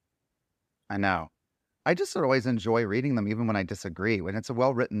 I know. I just always enjoy reading them, even when I disagree. When it's a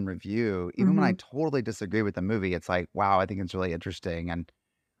well-written review, even when I totally disagree with the movie, it's like, wow, I think it's really interesting. And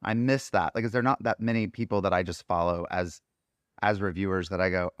I miss that, because there are not that many people that I just follow as reviewers that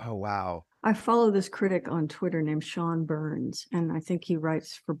I go, oh, wow. I follow this critic on Twitter named Sean Burns, and I think he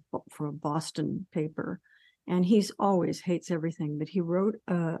writes for a Boston paper, and he's always hates everything. But he wrote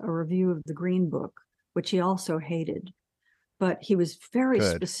a review of The Green Book, which he also hated, but he was very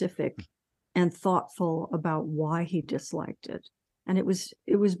specific and thoughtful about why he disliked it. And it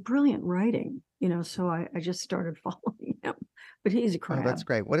was brilliant writing, so I just started following him. But he's a crab. Oh, that's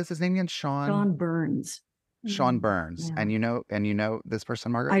great. What is his name again? Sean Burns. Sean Burns. Yeah. And you know this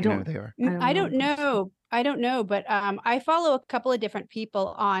person, Margaret? I don't know who they are. I don't know, but I follow a couple of different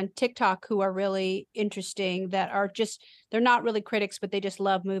people on TikTok who are really interesting, that are they're not really critics, but they just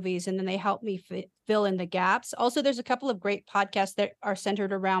love movies, and then they help me fill in the gaps. Also, there's a couple of great podcasts that are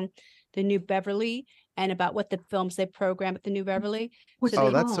centered around the New Beverly and about what the films they program at the New Beverly. What's So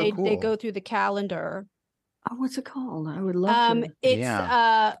it they, that's so called? they cool. go through the calendar. Oh, what's it called? I would love to. It's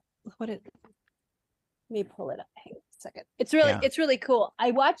Yeah. let me pull it up. Hang on a second. Yeah. It's really cool.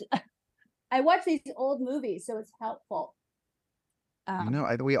 I watch these old movies, so it's helpful.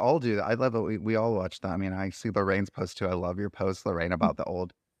 We all do that. I love it. We all watch that. I mean, I see Lorraine's post too. I love your post, Laraine, about the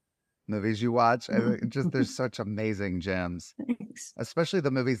old movies you watch. There's such amazing gems, Thanks. especially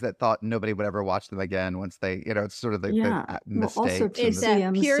the movies that thought nobody would ever watch them again once they, it's sort of the Well, also mistakes. It's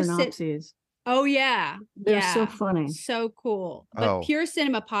TCM pure synopses. Oh yeah. They're so Yeah. funny. So cool. But Pure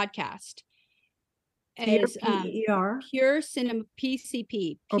Cinema Podcast is P-E-R? Pure Cinema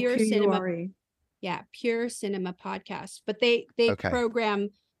PCP. Or Pure Cinema. P-U-R-E? Yeah, Pure Cinema Podcast. But they program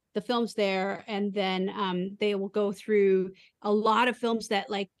the films there, and then they will go through a lot of films that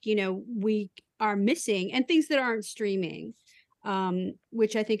we are missing and things that aren't streaming,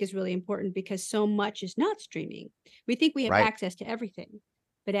 which I think is really important because so much is not streaming. We think we have access to everything,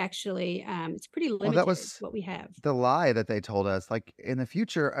 but actually it's pretty limited. That was what we have. The lie that they told us, like in the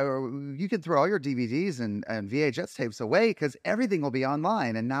future, you could throw all your DVDs and VHS tapes away because everything will be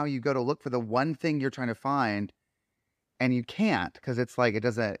online. And now you go to look for the one thing you're trying to find and you can't because it's like it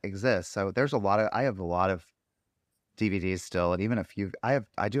doesn't exist. So there's I have a lot of DVDs still, and even a few.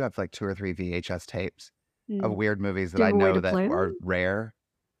 I do have like 2 or 3 VHS tapes of weird movies that I know that are rare.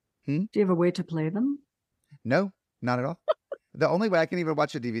 Do you have a way to play them? No, not at all. The only way I can even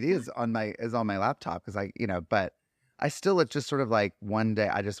watch a DVD is on my laptop because but I still, it's just sort of like one day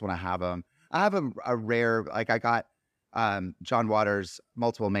I just want to have them. I have a rare, like I got John Waters'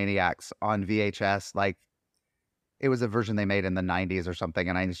 Multiple Maniacs on VHS. Like it was a version they made in the 90s or something.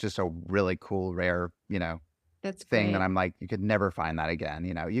 And it's just a really cool, rare, That's thing great. that I'm like, you could never find that again.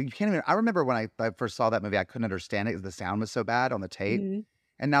 You can't even, I remember when I first saw that movie, I couldn't understand it because the sound was so bad on the tape. Mm-hmm.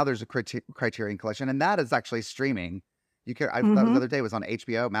 And now there's a Criterion Collection, and that is actually streaming. I thought the other day it was on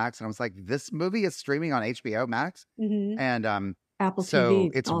HBO Max, and I was like, "This movie is streaming on HBO Max." Mm-hmm. And Apple so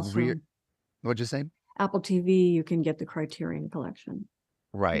TV it's also. weird. What'd you say? Apple TV, you can get the Criterion Collection.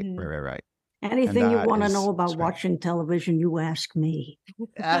 Right. Anything you want to know about watching television, you ask me,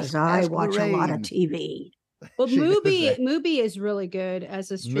 because I watch a lot of TV. Well, Mubi is really good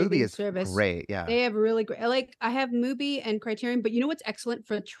as a streaming service. Great, yeah. They have really great. I have Mubi and Criterion, but you know what's excellent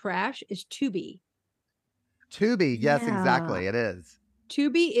for trash is Tubi. Tubi, yes, exactly, it is.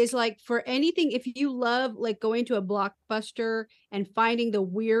 Tubi is like for anything. If you love like going to a Blockbuster and finding the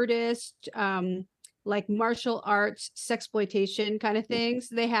weirdest, like martial arts sexploitation kind of things,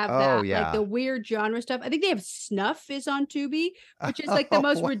 they have that. Like the weird genre stuff. I think they have Snuff is on Tubi, which is like the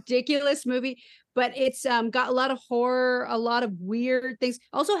most ridiculous movie. But it's got a lot of horror, a lot of weird things.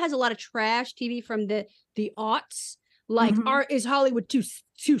 Also has a lot of trash TV from the aughts. Like, is Hollywood too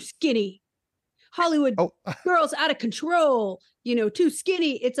skinny? Hollywood girls out of control. Too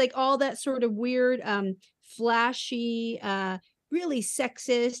skinny. It's like all that sort of weird, flashy, really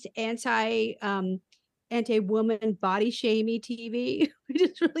sexist, anti-woman body shamey TV, which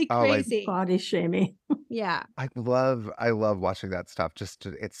is really crazy. Body shamey. Yeah. I love watching that stuff.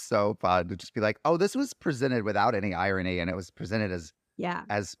 It's so fun to just be like, oh, this was presented without any irony, and it was presented as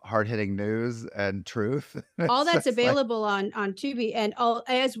hard-hitting news and truth. All that's available on Tubi, and all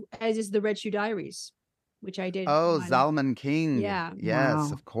as is the Red Shoe Diaries, which I did. Oh, Zalman King. Yeah.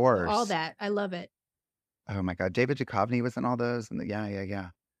 Yes, of course. All that. I love it. Oh my God. David Duchovny was in all those. And yeah.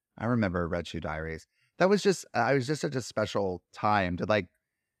 I remember Red Shoe Diaries. That was I was just such a special time to like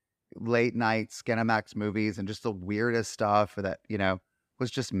late night Skinamax movies and just the weirdest stuff that,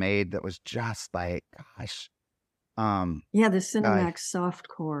 was just made that was just like, gosh. Yeah, the Cinemax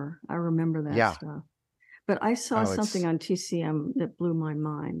softcore. I remember that stuff. But I saw something on TCM that blew my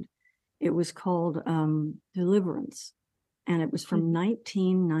mind. It was called Deliverance, and it was from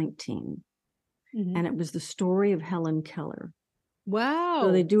 1919. And it was the story of Helen Keller. Wow.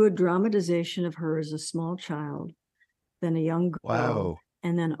 So they do a dramatization of her as a small child, then a young girl,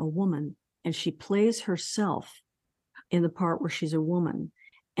 and then a woman. And she plays herself in the part where she's a woman.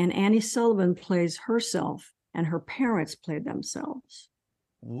 And Annie Sullivan plays herself, and her parents played themselves.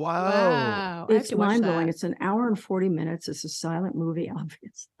 Wow. It's mind-blowing. It's an hour and 40 minutes. It's a silent movie,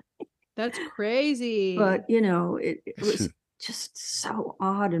 obviously. That's crazy. But, it was just so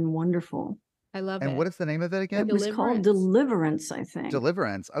odd and wonderful. I love it. And what is the name of it again? It was called Deliverance, I think.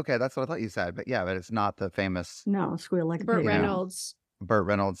 Deliverance. Okay, that's what I thought you said. But yeah, but it's not the famous. No, Squeal Like a Burt Pig. Reynolds. Burt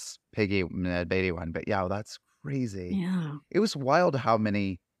Reynolds, Piggy, Ned Beatty one. But yeah, that's crazy. Yeah. It was wild how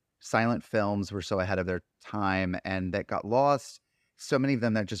many silent films were so ahead of their time and that got lost. So many of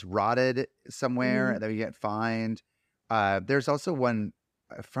them that just rotted somewhere that you can't find. There's also one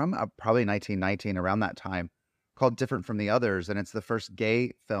from probably 1919, around that time, called Different from the Others. And it's the first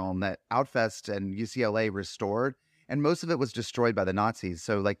gay film that Outfest and UCLA restored. And most of it was destroyed by the Nazis.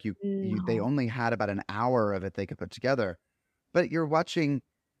 So like they only had about an hour of it they could put together. But you're watching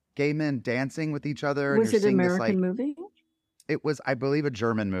gay men dancing with each other. Was and it an American movie? It was, I believe, a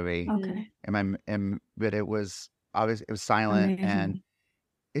German movie. Okay. But it was obviously, it was silent. Amazing. And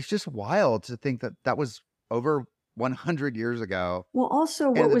it's just wild to think that that was over 100 years ago. Well, also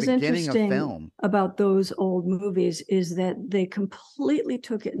what was interesting about those old movies is that they completely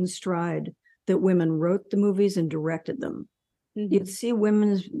took it in stride that women wrote the movies and directed them. Mm-hmm. You'd see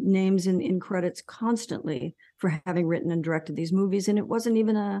women's names in credits constantly for having written and directed these movies, and it wasn't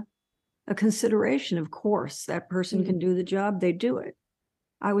even a consideration. Of course, that person can do the job, they do it.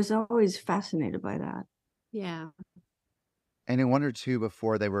 I was always fascinated by that. Yeah. And in 1 or 2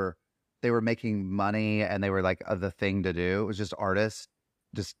 before they were making money and they were like the thing to do. It was just artists.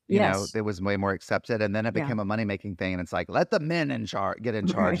 Just, you know, it was way more accepted. And then it became a money-making thing. And it's like, let the men get in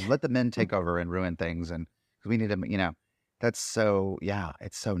charge. Right. Let the men take over and ruin things. And we need to, you know, that's so,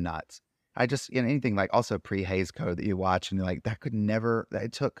 it's so nuts. I just, anything like also pre-Hays Code that you watch and you're like, that could never,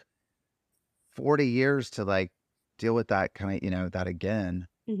 it took 40 years to like deal with that kind of, you know, that again.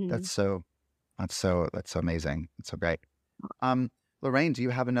 Mm-hmm. That's so amazing. It's so great. Laraine, do you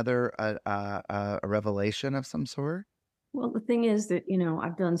have another a revelation of some sort? Well, the thing is that, you know,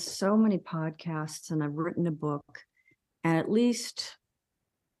 I've done so many podcasts and I've written a book, and at least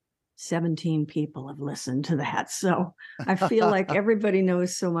 17 people have listened to that. So I feel like everybody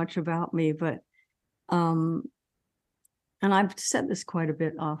knows so much about me, but and I've said this quite a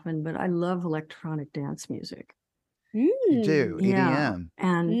bit often, but I love electronic dance music. You do, EDM. Yeah.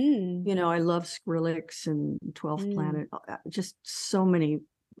 And, you know, I love Skrillex and 12th Planet, just so many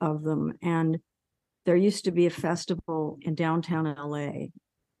of them. And there used to be a festival in downtown LA.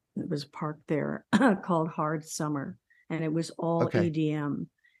 It was parked there called Hard Summer, and it was all EDM.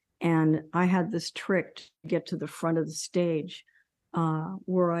 And I had this trick to get to the front of the stage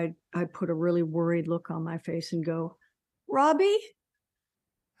where I put a really worried look on my face and go, Robbie,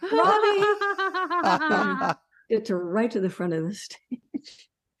 get to right to the front of the stage.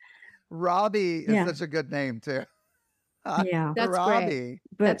 Robbie is such a good name too. Yeah, that's Robbie. Great.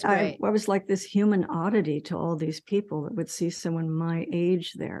 But that's great. I was like this human oddity to all these people that would see someone my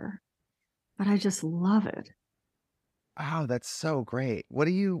age there. But I just love it. Wow, that's so great. What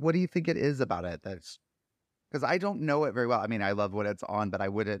do you think it is about it? That's because I don't know it very well. I mean, I love what it's on, but I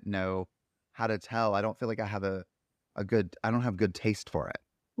wouldn't know how to tell. I don't feel like I have I don't have good taste for it.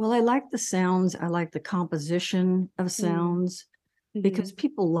 Well, I like the sounds. I like the composition of sounds because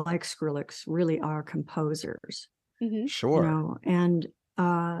people like Skrillex really are composers. Mm-hmm. Sure. You know, and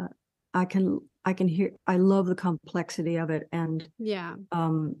I can hear, I love the complexity of it. And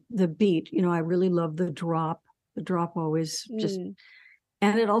the beat, you know, I really love the drop. The drop always just,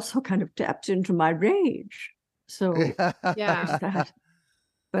 and it also kind of taps into my rage. So that.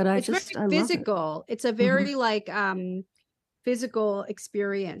 But it's very physical. It's a very like physical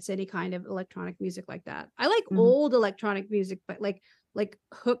experience, any kind of electronic music like that. I like old electronic music, but like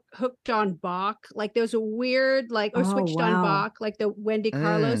hooked on Bach. Like there's a weird or switched on Bach, like the Wendy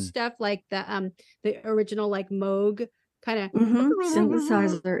Carlos stuff, like the original like Moog kind of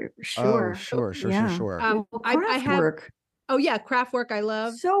synthesizer. Sure. Sure. I have Kraftwerk I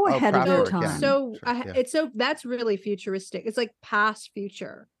love. So ahead of their time. It's that's really futuristic. It's like past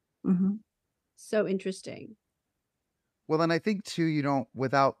future. So interesting. Well, then I think too, you don't,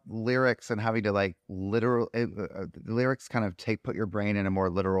 without lyrics and having to like literal lyrics kind of put your brain in a more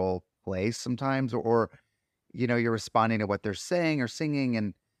literal place sometimes, or you know, you're responding to what they're saying or singing,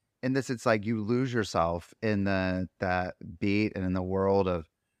 and in this, it's like you lose yourself in that beat and in the world of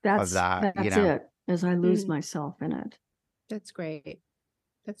that. That's you know? it. As I lose myself in it. That's great.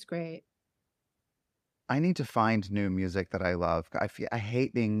 That's great. I need to find new music that I love. I feel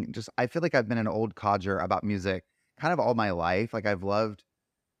like I've been an old codger about music kind of all my life. Like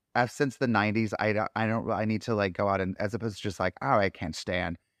since the 90s. I need to like go out and, as opposed to just like, I can't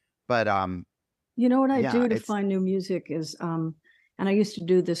stand. But you know what I do to find new music is and I used to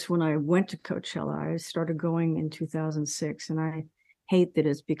do this when I went to Coachella. I started going in 2006, and I hate that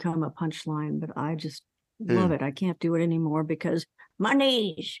it's become a punchline, but I just love it. I can't do it anymore because my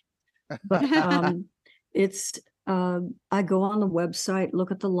knees. But it's I go on the website,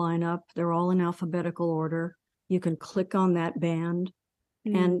 look at the lineup. They're all in alphabetical order. You can click on that band,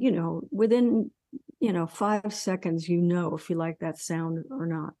 and you know, within 5 seconds, you know if you like that sound or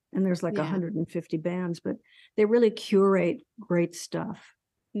not. And there's like 150 bands, but they really curate great stuff.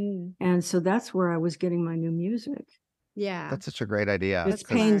 And so that's where I was getting my new music. Yeah. That's such a great idea. It's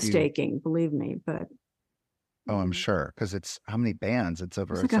 'cause painstaking, believe me, but Oh, I'm sure. Because it's how many bands? It's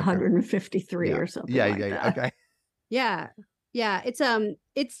over. it's like It's like 153 yeah. or something Yeah. like Yeah. that. Okay. Yeah. Yeah.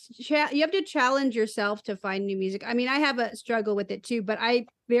 You have to challenge yourself to find new music. I mean, I have a struggle with it too, but I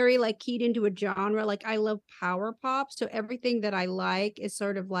very like keyed into a genre. Like I love power pop. So everything that I like is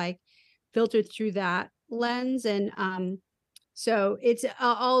sort of like filtered through that lens. And so it's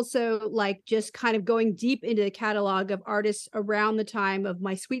also like just kind of going deep into the catalog of artists around the time of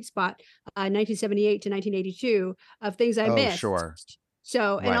my sweet spot, 1978 to 1982, of things I Oh, missed. sure.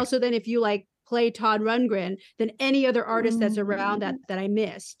 So, and Right. also then if you like play Todd Rundgren, then any other artist that's around that I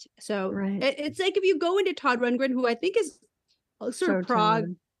missed. So Right. it's like if you go into Todd Rundgren, who I think is sort So of prog,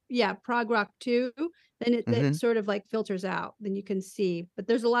 talented. prog rock too, then it Mhm. sort of like filters out. Then you can see, but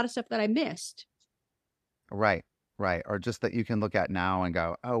there's a lot of stuff that I missed. Right. Right. Or just that you can look at now and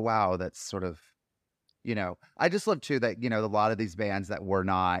go, oh, wow, that's sort of, I just love too that, a lot of these bands that were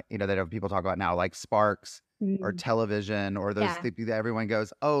not, that people talk about now, like Sparks or Television or those Yeah. that everyone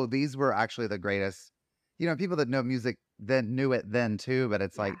goes, oh, these were actually the greatest. People that know music then knew it then too, but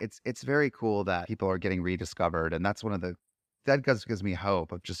it's like, it's very cool that people are getting rediscovered. And that's that gives me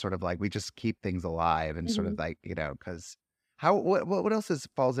hope of just sort of like, we just keep things alive and sort of like, because what else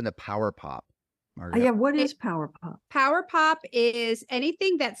falls into power pop? Margaret? Yeah, what is power pop? Power pop is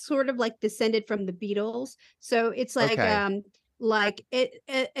anything that's sort of like descended from the Beatles. So it's like Okay.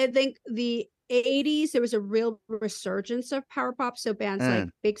 I think the 80s there was a real resurgence of power pop. So bands like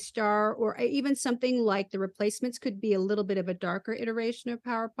Big Star or even something like the Replacements could be a little bit of a darker iteration of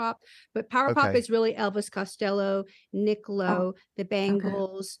power pop. But power pop Okay. is really Elvis Costello, Nick Lowe, the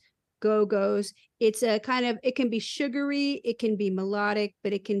Bangles, Go-Go's. It's a kind of, it can be sugary, it can be melodic,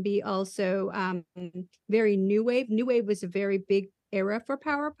 but it can be also very new wave. New wave was a very big era for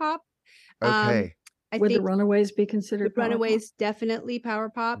power pop. Okay. Would the Runaways be considered the Runaways definitely power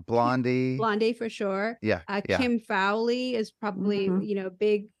pop. Blondie for sure. Yeah. Kim Fowley is probably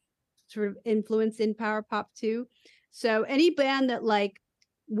big sort of influence in power pop too. So any band that like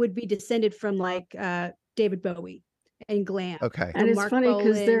would be descended from like David Bowie and glam. Okay. And it's Mark funny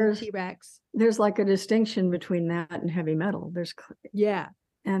because Bolan, T-Rex. there's like a distinction between that and heavy metal. And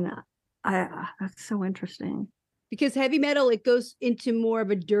that's so interesting. Because heavy metal, it goes into more of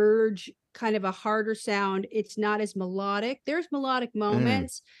a dirge, kind of a harder sound. It's not as melodic. There's melodic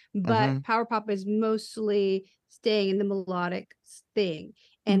moments, but power pop is mostly staying in the melodic thing.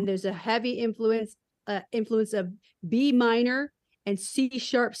 And there's a heavy influence of B minor and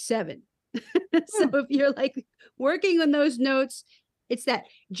C#7. So if you're like working on those notes, it's that.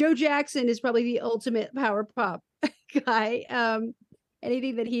 Joe Jackson is probably the ultimate power pop guy.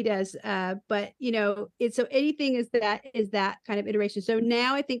 Anything that he does, but it's so anything is that kind of iteration. So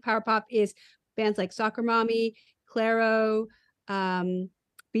now I think power pop is bands like Soccer Mommy, Clairo,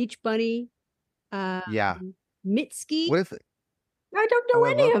 Beach Bunny, Mitski. What if I don't know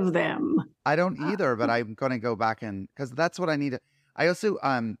any of them? I don't either, but I'm going to go back and because that's what I need. I also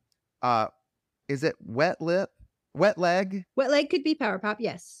is it Wet Leg? Wet Leg could be power pop,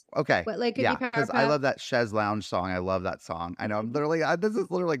 yes. Okay. Wet Leg could be power pop. Because I love that Chaise Lounge song. I love that song. I know. I'm literally. This is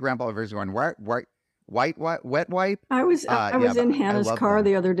literally Grandpa version going wet wipe. I was in Hannah's car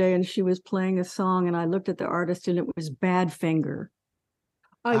the other day, and she was playing a song, and I looked at the artist, and it was Badfinger.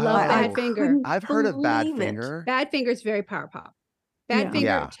 I love Badfinger. I've heard of Badfinger. Badfinger is very power pop.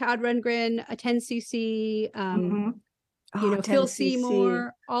 Badfinger, Todd Rundgren, 10cc. Phil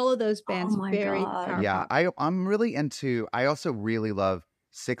Seymour, all of those bands, very powerful. Yeah, I'm really into. I also really love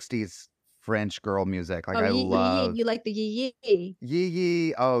 60s French girl music. Like I love. You like the yee yee. Yee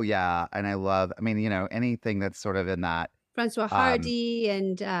yee. Oh yeah, and I love. I mean, anything that's sort of in that. Francois Hardy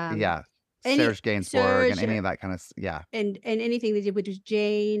and Serge Gainsbourg and any of that kind of and anything they did with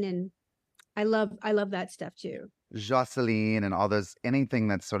Jane, and I love that stuff too. Jocelyn and all those, anything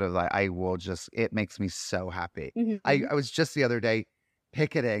that's sort of like, it makes me so happy. I was just the other day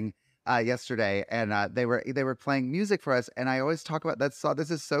picketing yesterday, and they were playing music for us, and I always talk about that song.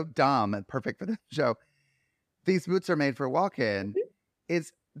 This is so dumb and perfect for the show. These Boots Are Made for Walking.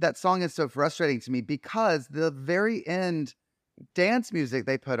 That song is so frustrating to me because the very end dance music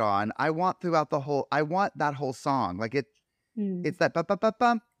they put on, I want that whole song. Like it's that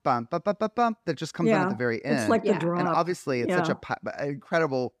bum that just comes on at the very end. It's like the drop. And obviously it's such an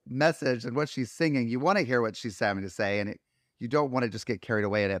incredible message, and what she's singing, you want to hear what she's having to say, and you don't want to just get carried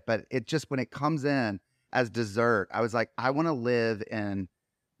away in it. But it just, when it comes in as dessert, I was like, I want to live in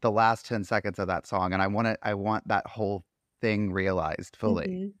the last 10 seconds of that song, and I want that whole thing realized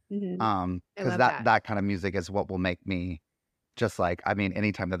fully. Because that kind of music is what will make me just like, I mean,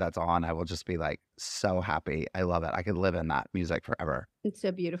 anytime that that's on, I will just be like so happy. I love it. I could live in that music forever. It's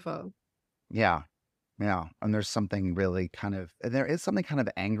so beautiful. Yeah. Yeah. And there's something really kind of, and there is something kind of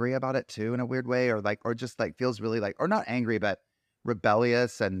angry about it too, in a weird way, or just like feels really like, or not angry, but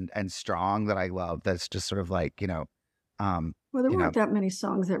rebellious and strong, that I love. That's just sort of like, well, there weren't that many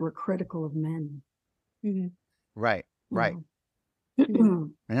songs that were critical of men. Mm-hmm. Right. Right. Mm-hmm.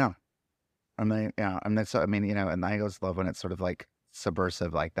 Yeah. I mean, yeah. I mean, so, I mean, and I always love when it's sort of like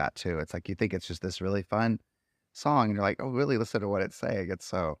subversive like that too. It's like, you think it's just this really fun song and you're like, oh, really listen to what it's saying. It's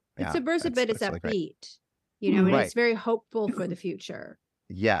so, yeah. It's subversive, but it's really upbeat, and Right. it's very hopeful for the future.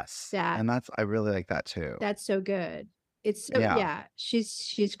 Yes. And I really like that too. That's so good. It's so, yeah.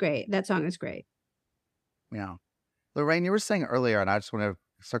 She's great. That song is great. Yeah. Laraine, you were saying earlier, and I just want to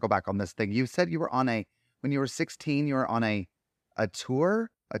circle back on this thing. You said you were when you were 16, you were on a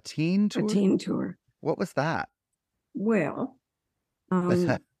tour, a teen tour? A teen tour. What was that? Well,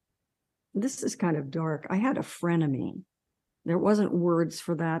 this is kind of dark. I had a frenemy. There wasn't words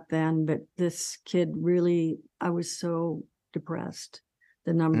for that then, but this kid really, I was so depressed,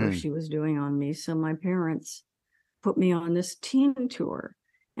 the number she was doing on me. So my parents put me on this teen tour,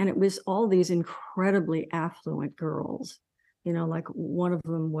 and it was all these incredibly affluent girls. Like one of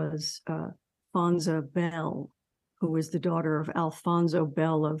them was Fonda Bell, who was the daughter of Alfonso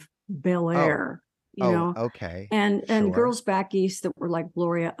Bell of Bel Air. Okay. And girls back east that were like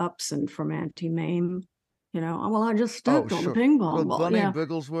Gloria Upson from Auntie Mame. Well, I just stepped on the ping pong ball. Bunny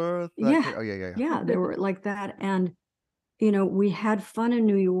Bigglesworth. Yeah. Yeah. They were like that. And, we had fun in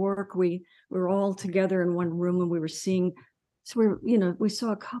New York. We were all together in one room and we were seeing, so we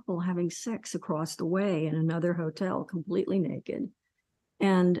saw a couple having sex across the way in another hotel, completely naked.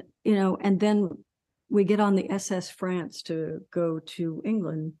 And, and then we get on the SS France to go to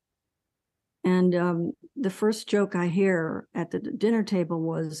England. And the first joke I hear at the dinner table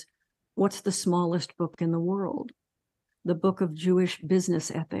was, what's the smallest book in the world? The Book of Jewish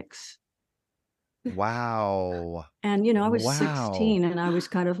Business Ethics. Wow. And, I was 16 and I was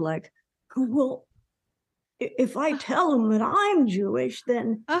kind of like, well, if I tell them that I'm Jewish,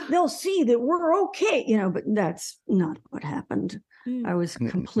 then they'll see that we're okay, but that's not what happened. I was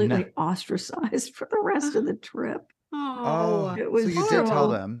completely ostracized for the rest of the trip. Oh, it was so you did tell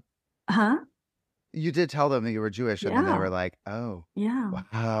them. Huh? You did tell them that you were Jewish, and then they were like, oh. Yeah.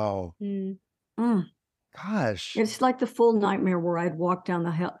 Wow. Gosh. It's like the full nightmare where I'd walk down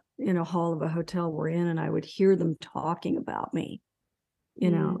the hall of a hotel we're in, and I would hear them talking about me.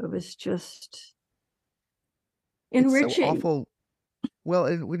 It was just enriching. It's so awful. Well,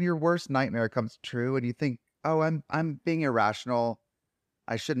 when your worst nightmare comes true and you think, oh, I'm being irrational,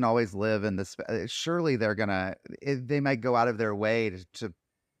 I shouldn't always live in this. Surely they might go out of their way to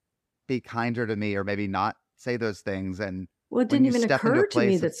be kinder to me, or maybe not say those things. And well, it didn't even occur to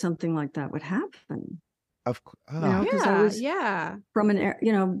me that something like that would happen. Of I was from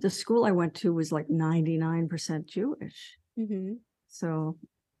the school I went to was like 99% Jewish. Mm-hmm. So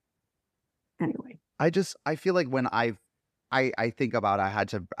anyway, I feel like when I think about I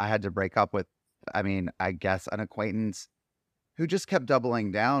had to break up with, I guess an acquaintance who just kept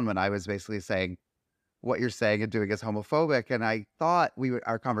doubling down when I was basically saying what you're saying and doing is homophobic. And I thought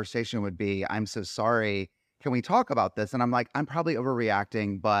our conversation would be, I'm so sorry. Can we talk about this? And I'm like, I'm probably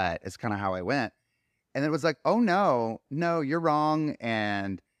overreacting, but it's kind of how I went. And it was like, oh no, you're wrong.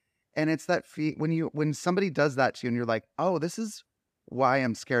 And it's that when somebody does that to you and you're like, oh, this is why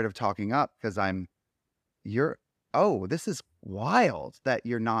I'm scared of talking up. Cause this is wild that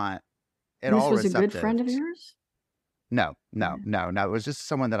you're not at all receptive. This was a good friend of yours? No. It was just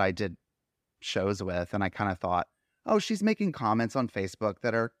someone that I did shows with, and I kind of thought, oh, she's making comments on Facebook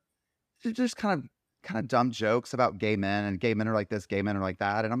that are just kind of dumb jokes about gay men, and gay men are like this, gay men are like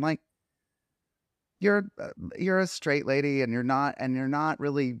that, and I'm like, you're a straight lady, and you're not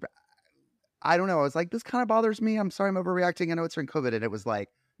really. I don't know. I was like, this kind of bothers me. I'm sorry, I'm overreacting. I know it's during COVID, and it was like,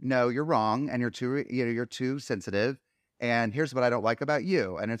 no, you're wrong, and you're too sensitive, and here's what I don't like about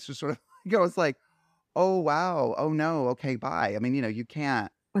you, and it's just sort of, I was like, oh wow, oh no, okay, bye. You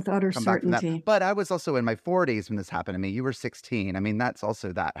can't. With utter certainty. But I was also in my 40s when this happened to me. You were 16. That's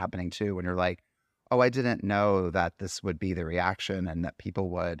also that happening too, when you're like, oh, I didn't know that this would be the reaction and that people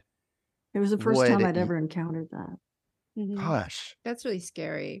would. It was the first time I'd ever encountered that. Mm-hmm. Gosh. That's really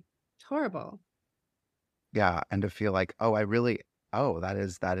scary. It's horrible. Yeah. And to feel like, oh, that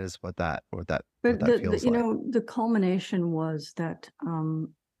is what that feels like. The culmination was that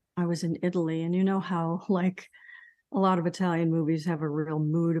I was in Italy, and how like a lot of Italian movies have a real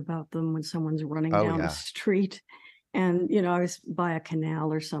mood about them when someone's running down the street. And, I was by a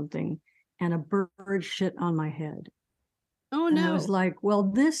canal or something, and a bird shit on my head. Oh, and no. I was like, well,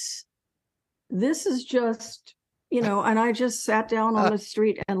 this is just, and I just sat down on the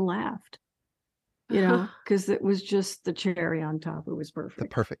street and laughed, because it was just the cherry on top. It was perfect. The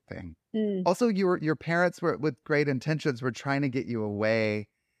perfect thing. Also, your parents were, with great intentions, were trying to get you away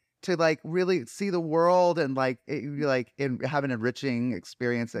to like really see the world and like have an enriching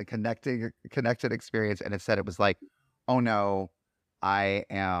experience, a connected experience. And instead it was like, oh no, I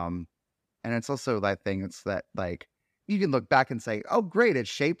am. And it's also that thing. It's that like, you can look back and say, oh great, it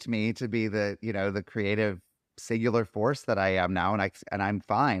shaped me to be the, the creative singular force that I am now. And I'm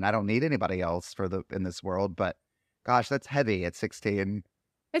fine. I don't need anybody else in this world. But gosh, that's heavy at 16.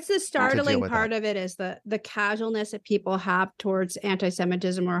 It's the startling part of it is the casualness that people have towards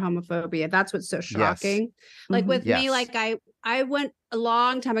anti-Semitism or homophobia. That's what's so shocking. Yes. Like with me, like I went a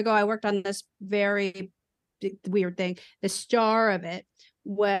long time ago, I worked on this very weird thing. The star of it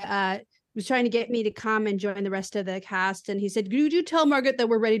was trying to get me to come and join the rest of the cast. And he said, "Could you tell Margaret that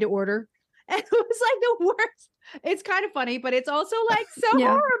we're ready to order?" And it was like the worst. It's kind of funny, but it's also like so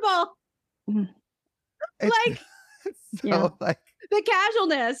horrible. Like the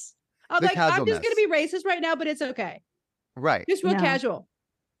casualness. I'm like, I'm just going to be racist right now, but it's okay. Right. Just real casual.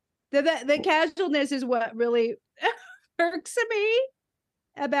 The casualness is what really irks me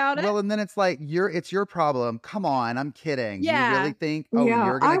about it. Well, and then it's like, it's your problem. Come on. I'm kidding. Yeah. You really think,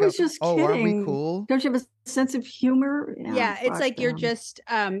 you're going to go, was just kidding. Aren't we cool? Don't you have a sense of humor? Yeah. It's like, you're just,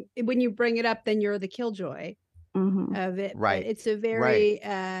 when you bring it up, then you're the killjoy. Of it, right? But it's a very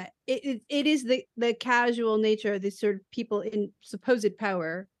it is the casual nature of the sort of people in supposed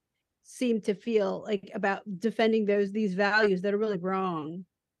power seem to feel like about defending these values that are really wrong,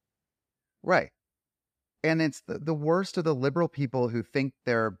 right? And it's the worst of the liberal people who think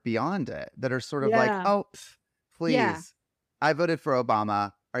they're beyond it, that are sort of like, oh please, I voted for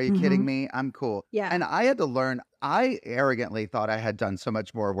Obama. Are you kidding me? I'm cool. Yeah. And I had to learn, I arrogantly thought I had done so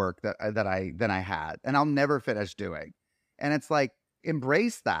much more work than I had, and I'll never finish doing. And it's like,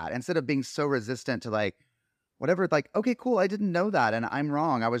 embrace that instead of being so resistant to like, whatever, like, okay, cool. I didn't know that. And I'm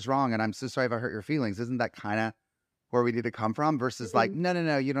wrong. I was wrong. And I'm so sorry if I hurt your feelings. Isn't that kind of where we need to come from? Versus like,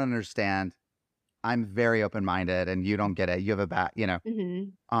 no, you don't understand. I'm very open-minded and you don't get it. You have a bad, yeah.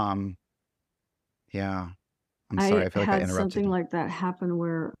 I'm sorry. I feel like I interrupted something you. like that happen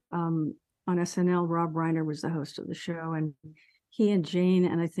where on SNL, Rob Reiner was the host of the show, and he and Jane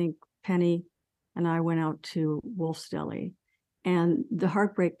and I think Penny and I went out to Wolf's Deli, and The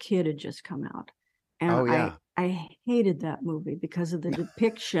Heartbreak Kid had just come out, and I hated that movie because of the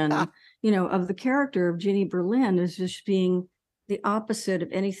depiction, of the character of Ginny Berlin as just being the opposite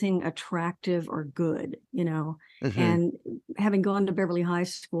of anything attractive or good, and having gone to Beverly High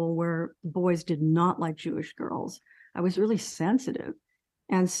School where boys did not like Jewish girls, I was really sensitive.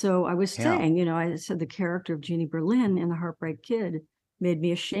 And so I was saying, I said the character of Jeannie Berlin in The Heartbreak Kid made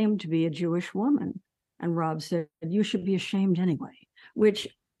me ashamed to be a Jewish woman. And Rob said, you should be ashamed anyway, which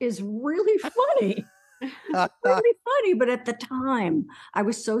is really funny. Really funny. But at the time, I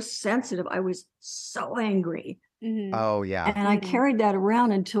was so sensitive. I was so angry. Oh, yeah. And I carried that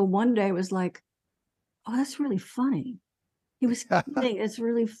around until one day I was like, oh, that's really funny. He was kidding. It's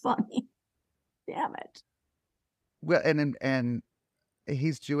really funny. Damn it. Well, and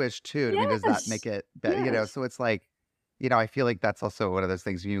he's Jewish too. Yes. I mean, does that make it better? Yes. So it's like, I feel like that's also one of those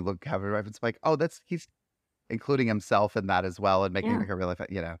things when you look cover, it's like, oh, he's including himself in that as well and making it like a really,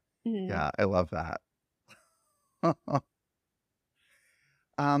 yeah, I love that.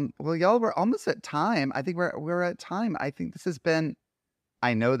 Well, y'all, we're almost at time. I think we're at time. I think this has been,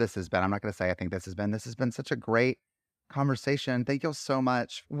 I'm not going to say I think this has been such a great conversation. Thank y'all so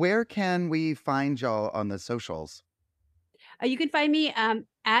much. Where can we find y'all on the socials? You can find me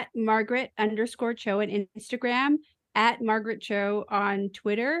at Margaret_Cho on Instagram, at Margaret Cho on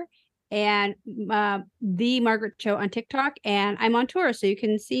Twitter, and the Margaret Cho on TikTok. And I'm on tour, so you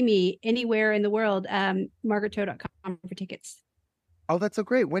can see me anywhere in the world. MargaretCho.com for tickets. Oh, that's so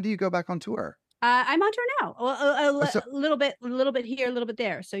great. When do you go back on tour? I'm on tour now. A little bit here, a little bit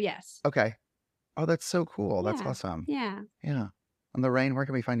there. So yes. Okay. Oh, that's so cool. That's awesome. Yeah. Yeah. And Laraine, where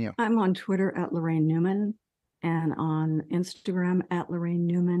can we find you? I'm on Twitter at Laraine Newman and on Instagram at Laraine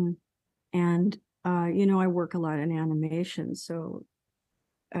Newman. And, I work a lot in animation. So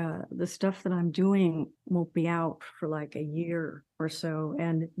the stuff that I'm doing won't be out for like a year or so.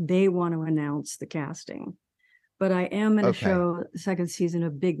 And they want to announce the casting. But I am in a show, the second season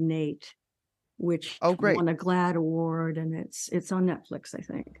of Big Nate, which won a GLAAD award, and it's on Netflix, I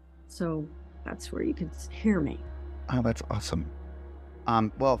think. So that's where you can hear me. Oh, that's awesome.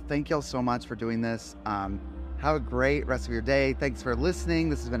 Well, thank y'all so much for doing this. Have a great rest of your day. Thanks for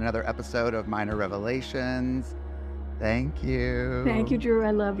listening. This has been another episode of Minor Revelations. Thank you. Thank you, Drew. I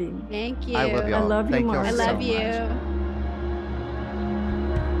love you. Thank you. I love you. I love you, Thank Mark. I so love much. you.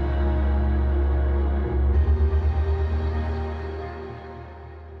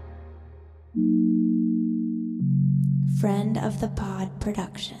 Friend of the Pod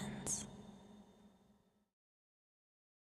production.